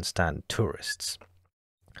why I can't stand tourists.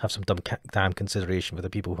 Have some damn consideration for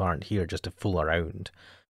the people who aren't here just to fool around.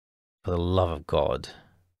 For the love of God.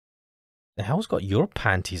 The hell's got your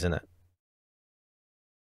panties in it?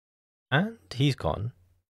 And he's gone.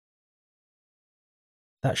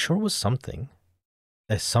 That sure was something.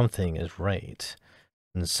 If something is right.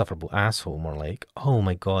 An insufferable asshole, more like. Oh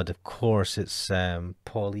my God, of course it's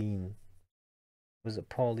Pauline. Was it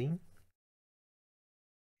Pauline?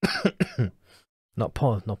 Not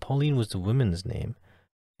Paul. No, Pauline was the woman's name.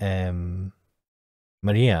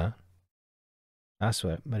 Maria. That's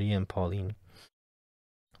what, Maria and Pauline.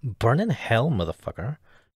 Burn in hell, motherfucker.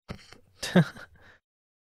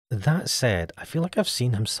 That said, I feel like I've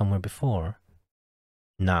seen him somewhere before.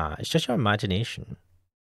 Nah, it's just your imagination.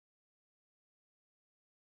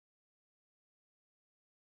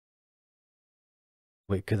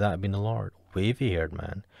 Wait, could that have been the Lord? Wavy-haired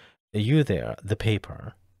man. Are you there? The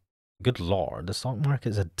paper. Good Lord, the stock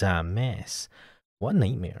market's a damn mess. What a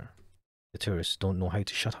nightmare. The tourists don't know how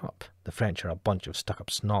to shut up. The French are a bunch of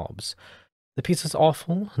stuck-up snobs. The pizza's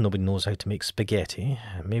awful. Nobody knows how to make spaghetti.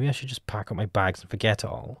 Maybe I should just pack up my bags and forget it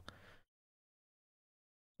all.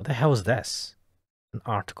 What the hell is this? An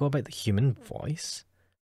article about the human voice?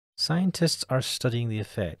 Scientists are studying the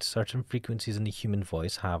effect certain frequencies in the human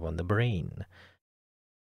voice have on the brain.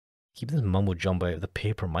 Keep this mumbo jumbo out of the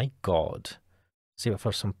paper, my God. Save it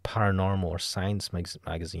for some paranormal or science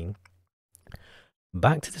magazine.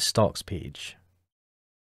 Back to the stocks page.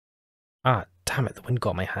 Ah, damn it, the wind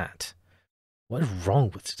got my hat. What is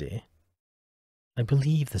wrong with today? I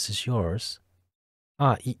believe this is yours.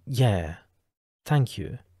 Ah, yeah. Thank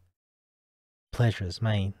you. Pleasure is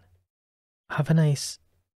mine. Have a nice...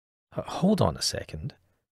 hold on a second.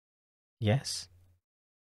 Yes?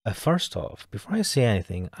 First off, before I say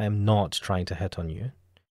anything, I am not trying to hit on you.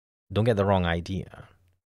 Don't get the wrong idea.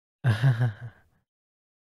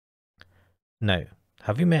 Now,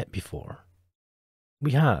 have we met before?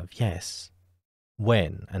 We have, yes.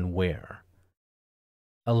 When and where?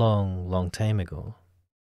 A long, long time ago.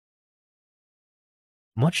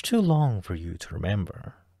 Much too long for you to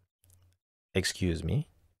remember. Excuse me?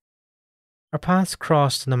 Our paths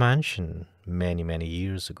crossed in a mansion many, many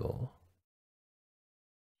years ago.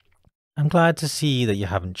 I'm glad to see that you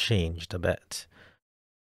haven't changed a bit.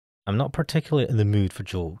 I'm not particularly in the mood for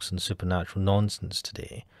jokes and supernatural nonsense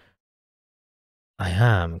today. I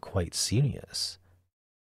am quite serious.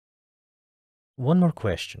 One more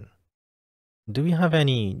question. Do we have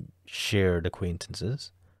any shared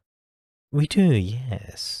acquaintances? We do,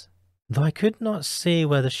 yes. Though I could not say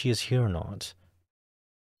whether she is here or not.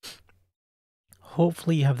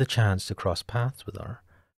 Hopefully you have the chance to cross paths with her.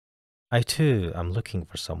 I too am looking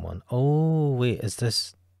for someone. Oh, wait, is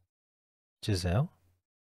this Giselle?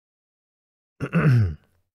 Have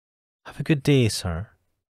a good day, sir.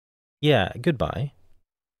 Yeah, goodbye.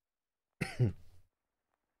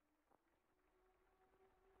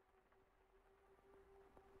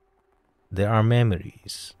 There are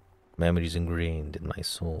memories, memories ingrained in my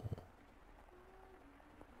soul.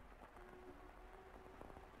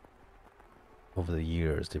 Over the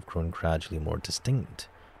years, they've grown gradually more distinct,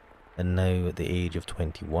 and now at the age of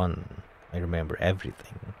 21, I remember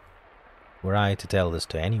everything. Were I to tell this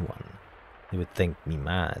to anyone, they would think me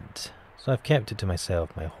mad, so I've kept it to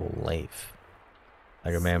myself my whole life. I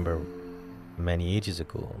remember many ages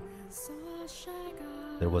ago,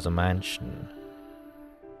 there was a mansion.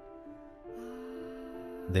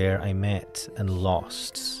 There I met and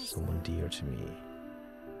lost someone dear to me.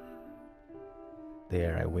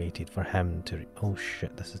 There I waited for him to... Oh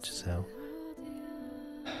shit, this is Giselle.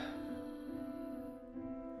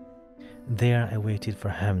 There I waited for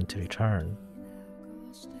him to return.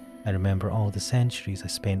 I remember all the centuries I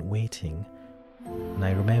spent waiting, and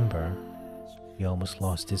I remember he almost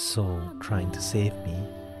lost his soul trying to save me.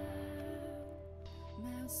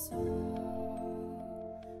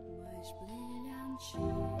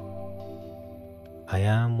 I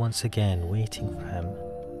am once again waiting for him,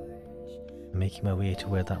 making my way to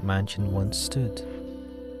where that mansion once stood,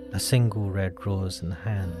 a single red rose in the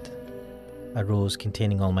hand, a rose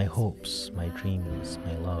containing all my hopes, my dreams,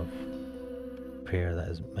 my love, prayer that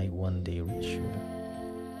it might one day reach you.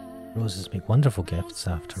 Roses make wonderful gifts,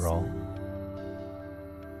 after all.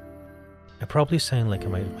 I probably sound like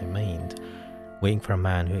I'm out of my mind, waiting for a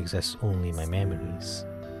man who exists only in my memories,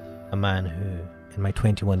 a man who, in my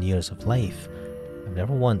 21 years of life, I've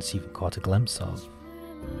never once even caught a glimpse of.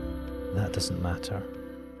 That doesn't matter,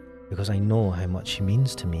 because I know how much he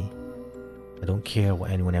means to me. I don't care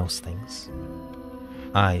what anyone else thinks.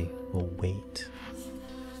 I will wait.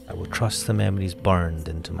 I will trust the memories burned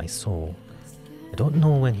into my soul. I don't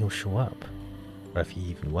know when he'll show up, or if he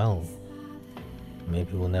even will.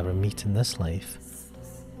 Maybe we'll never meet in this life.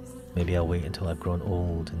 Maybe I'll wait until I've grown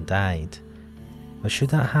old and died. But should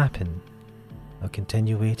that happen, I'll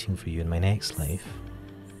continue waiting for you in my next life,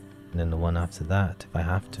 and in the one after that if I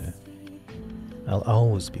have to. I'll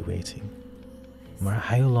always be waiting, no matter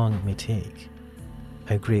how long it may take,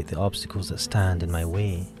 how great the obstacles that stand in my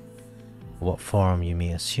way, or what form you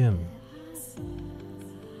may assume.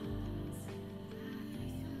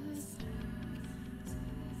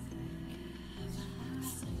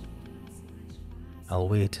 I'll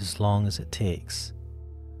wait as long as it takes.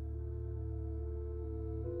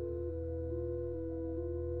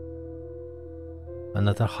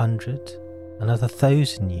 Another 100, another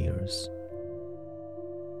 1,000 years.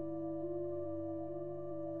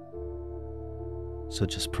 So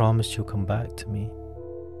just promise you'll come back to me.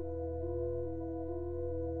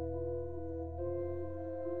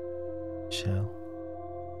 Shall.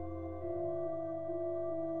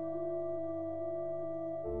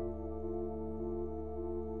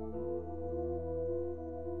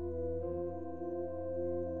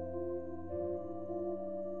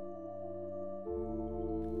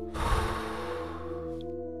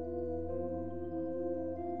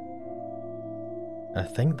 I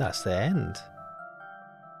think that's the end.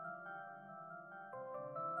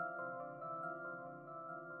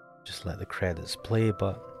 Just let the credits play,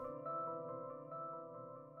 but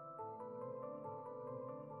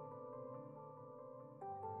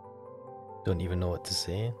don't even know what to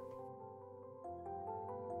say.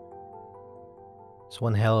 It's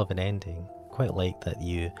one hell of an ending. Quite like that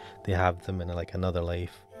they have them in like another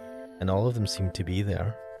life, and all of them seem to be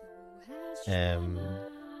there.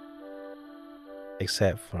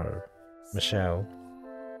 Except for Michelle.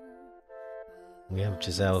 We have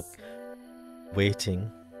Giselle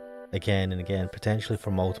waiting again and again, potentially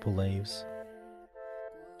for multiple lives,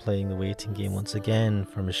 playing the waiting game once again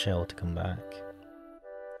for Michelle to come back.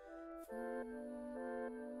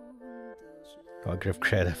 Gotta give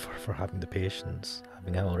credit for having the patience,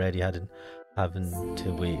 having having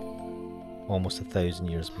to wait almost 1,000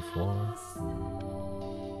 years before.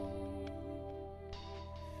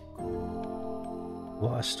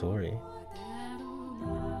 What a story.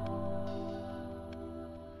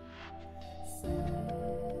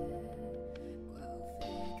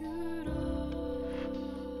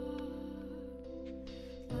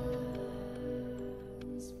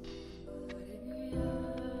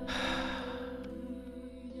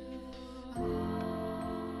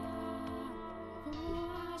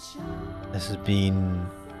 This has been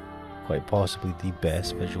quite possibly the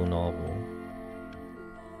best visual novel,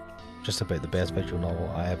 just about the best visual novel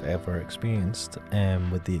I have ever experienced,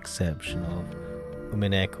 with the exception of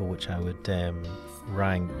Umineko, which I would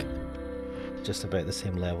rank just about the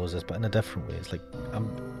same level as this, but in a different way. It's like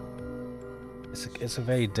it's a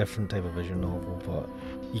very different type of visual novel, but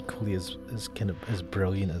equally as kind of as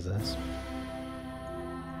brilliant as this.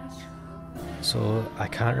 So I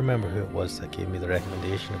can't remember who it was that gave me the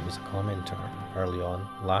recommendation. It was a commenter early on,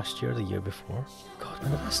 last year, the year before. God,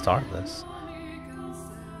 when did I start this?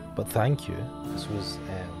 But thank you. This was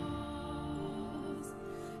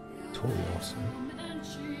totally awesome.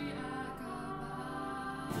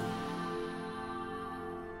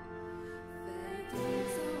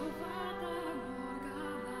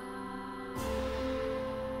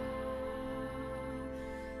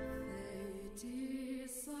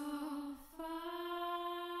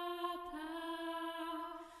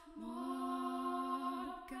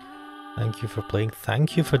 Thank you for playing.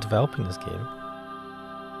 Thank you for developing this game.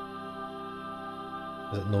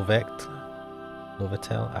 Is it Novotel?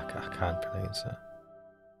 I can't pronounce it.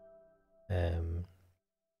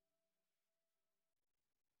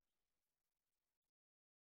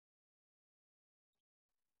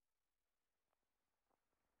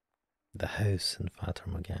 The house in Fata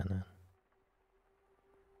Morgana.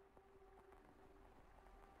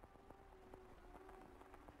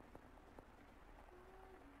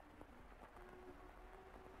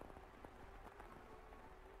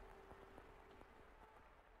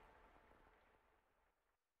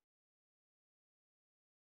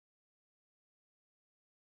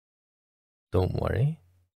 Don't worry.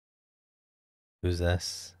 Who's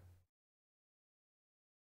this?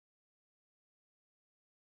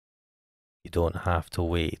 You don't have to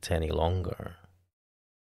wait any longer.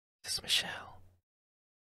 This is Michelle.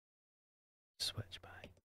 Switch back.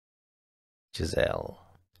 Giselle.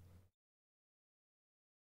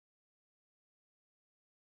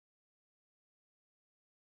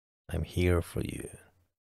 I'm here for you.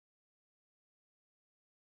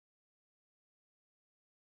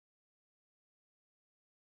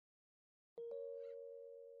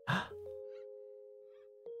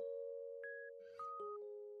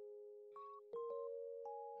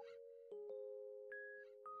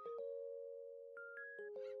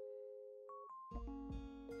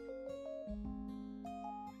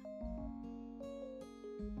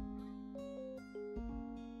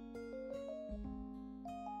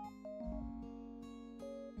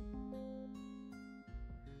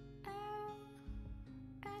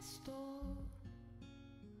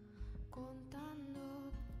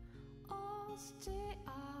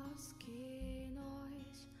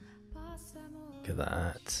 Look at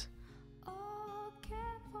that.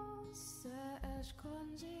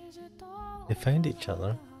 They found each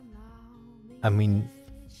other. I mean,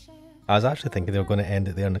 I was actually thinking they were going to end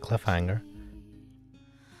it there on a cliffhanger.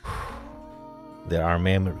 There are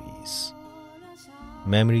memories.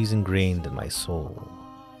 Memories ingrained in my soul.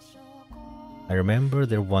 I remember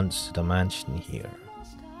there once stood a mansion here,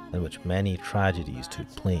 in which many tragedies took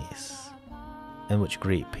place, in which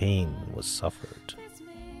great pain was suffered.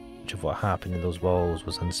 Much of what happened in those walls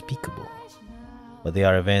was unspeakable, but they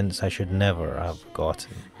are events I should never have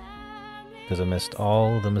forgotten, because amidst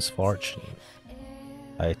all the misfortune,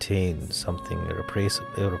 I attained something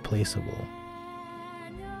irreplaceable.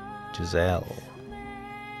 Giselle,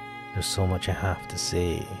 there's so much I have to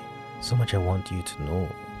say, so much I want you to know,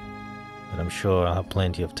 but I'm sure I'll have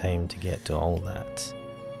plenty of time to get to all that.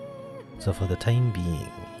 So for the time being,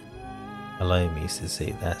 allow me to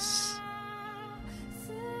say this.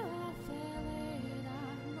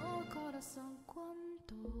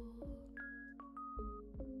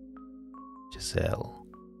 Giselle,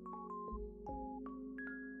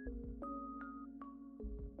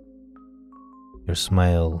 your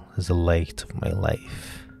smile is the light of my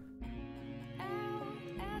life.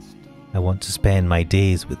 I want to spend my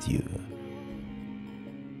days with you.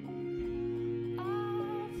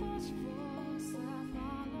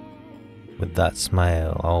 With that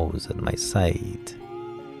smile always at my side.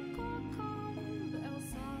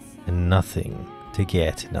 And nothing to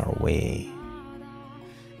get in our way.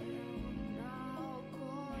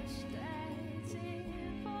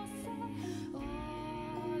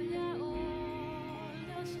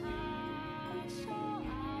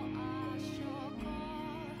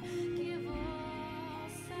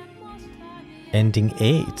 Ending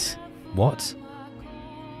 8? What?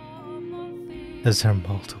 Is there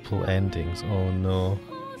multiple endings? Oh no.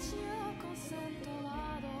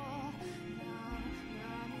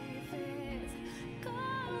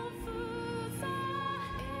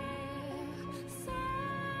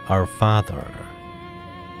 Our Father,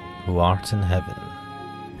 who art in heaven,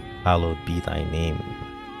 hallowed be thy name.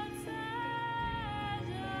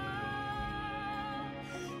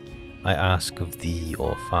 I ask of thee,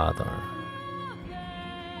 O Father.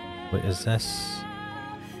 Wait, is this?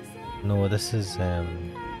 No, this is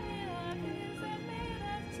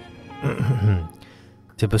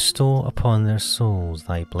to bestow upon their souls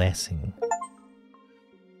thy blessing.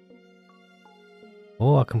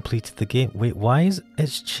 Oh, I completed the game. Wait, why is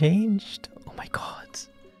it's changed? Oh my god.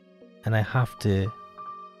 And I have to...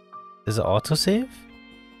 Is it autosave?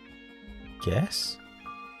 Yes.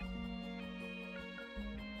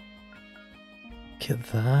 Look at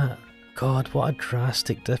that. God, what a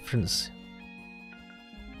drastic difference.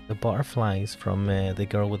 The butterflies from the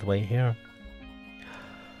girl with white hair.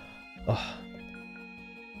 Oh.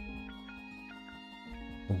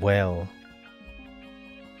 Well.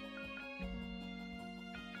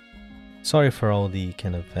 Sorry for all the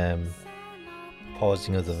kind of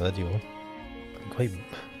pausing of the video. Quite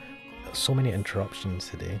so many interruptions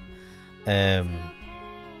today.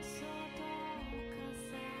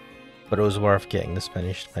 But it was worth getting this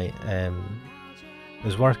finished, right? It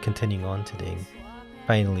was worth continuing on today.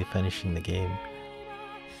 Finally finishing the game.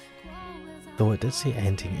 Though it did say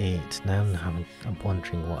ending 8. Now I'm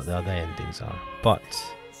wondering what the other endings are. But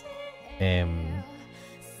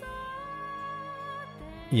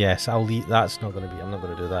yes, I'll leave. That's not going to be. I'm not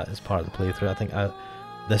going to do that as part of the playthrough. I think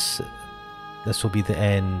this will be the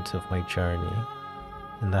end of my journey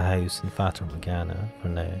in the house in Fata Morgana for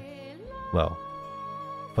now. Well,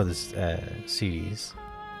 for this series.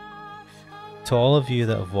 To all of you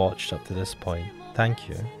that have watched up to this point, thank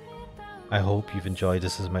you. I hope you've enjoyed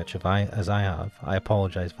this as much as I have. I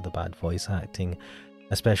apologise for the bad voice acting,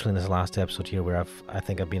 especially in this last episode here where I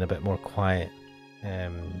think I've been a bit more quiet,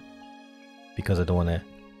 because I don't want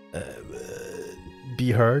to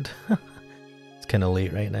be heard. It's kind of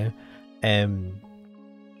late right now.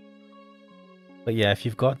 But yeah, if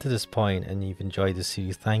you've got to this point and you've enjoyed the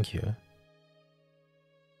series, thank you.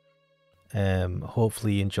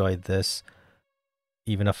 Hopefully you enjoyed this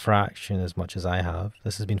even a fraction as much as I have.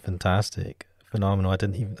 This has been fantastic, phenomenal. I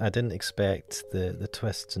didn't expect the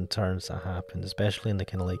twists and turns that happened, especially in the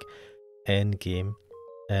kind of like end game,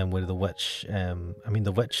 where the witch,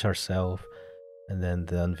 the witch herself, and then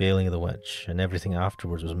the unveiling of the witch and everything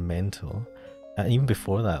afterwards was mental, and even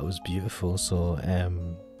before that it was beautiful. So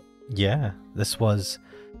yeah, this is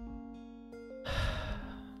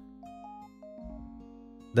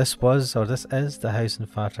the house in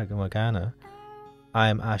Fata Morgana. I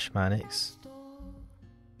am Ash Manix.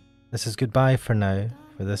 This is goodbye for now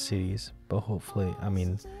for this series, but hopefully,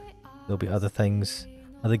 there'll be other things,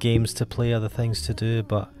 other games to play, other things to do,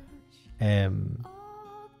 but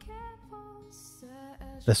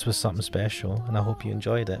this was something special and I hope you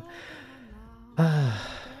enjoyed it. But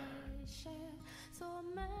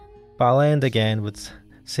I'll end again with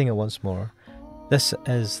sing it once more. This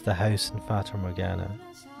is the house in Fata Morgana.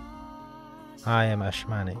 I am Ash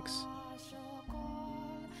Manix.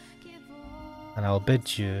 And I'll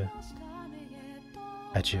bid you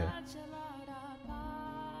adieu.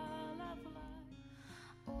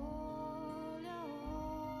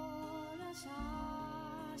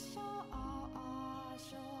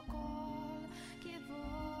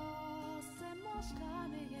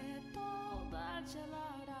 Cela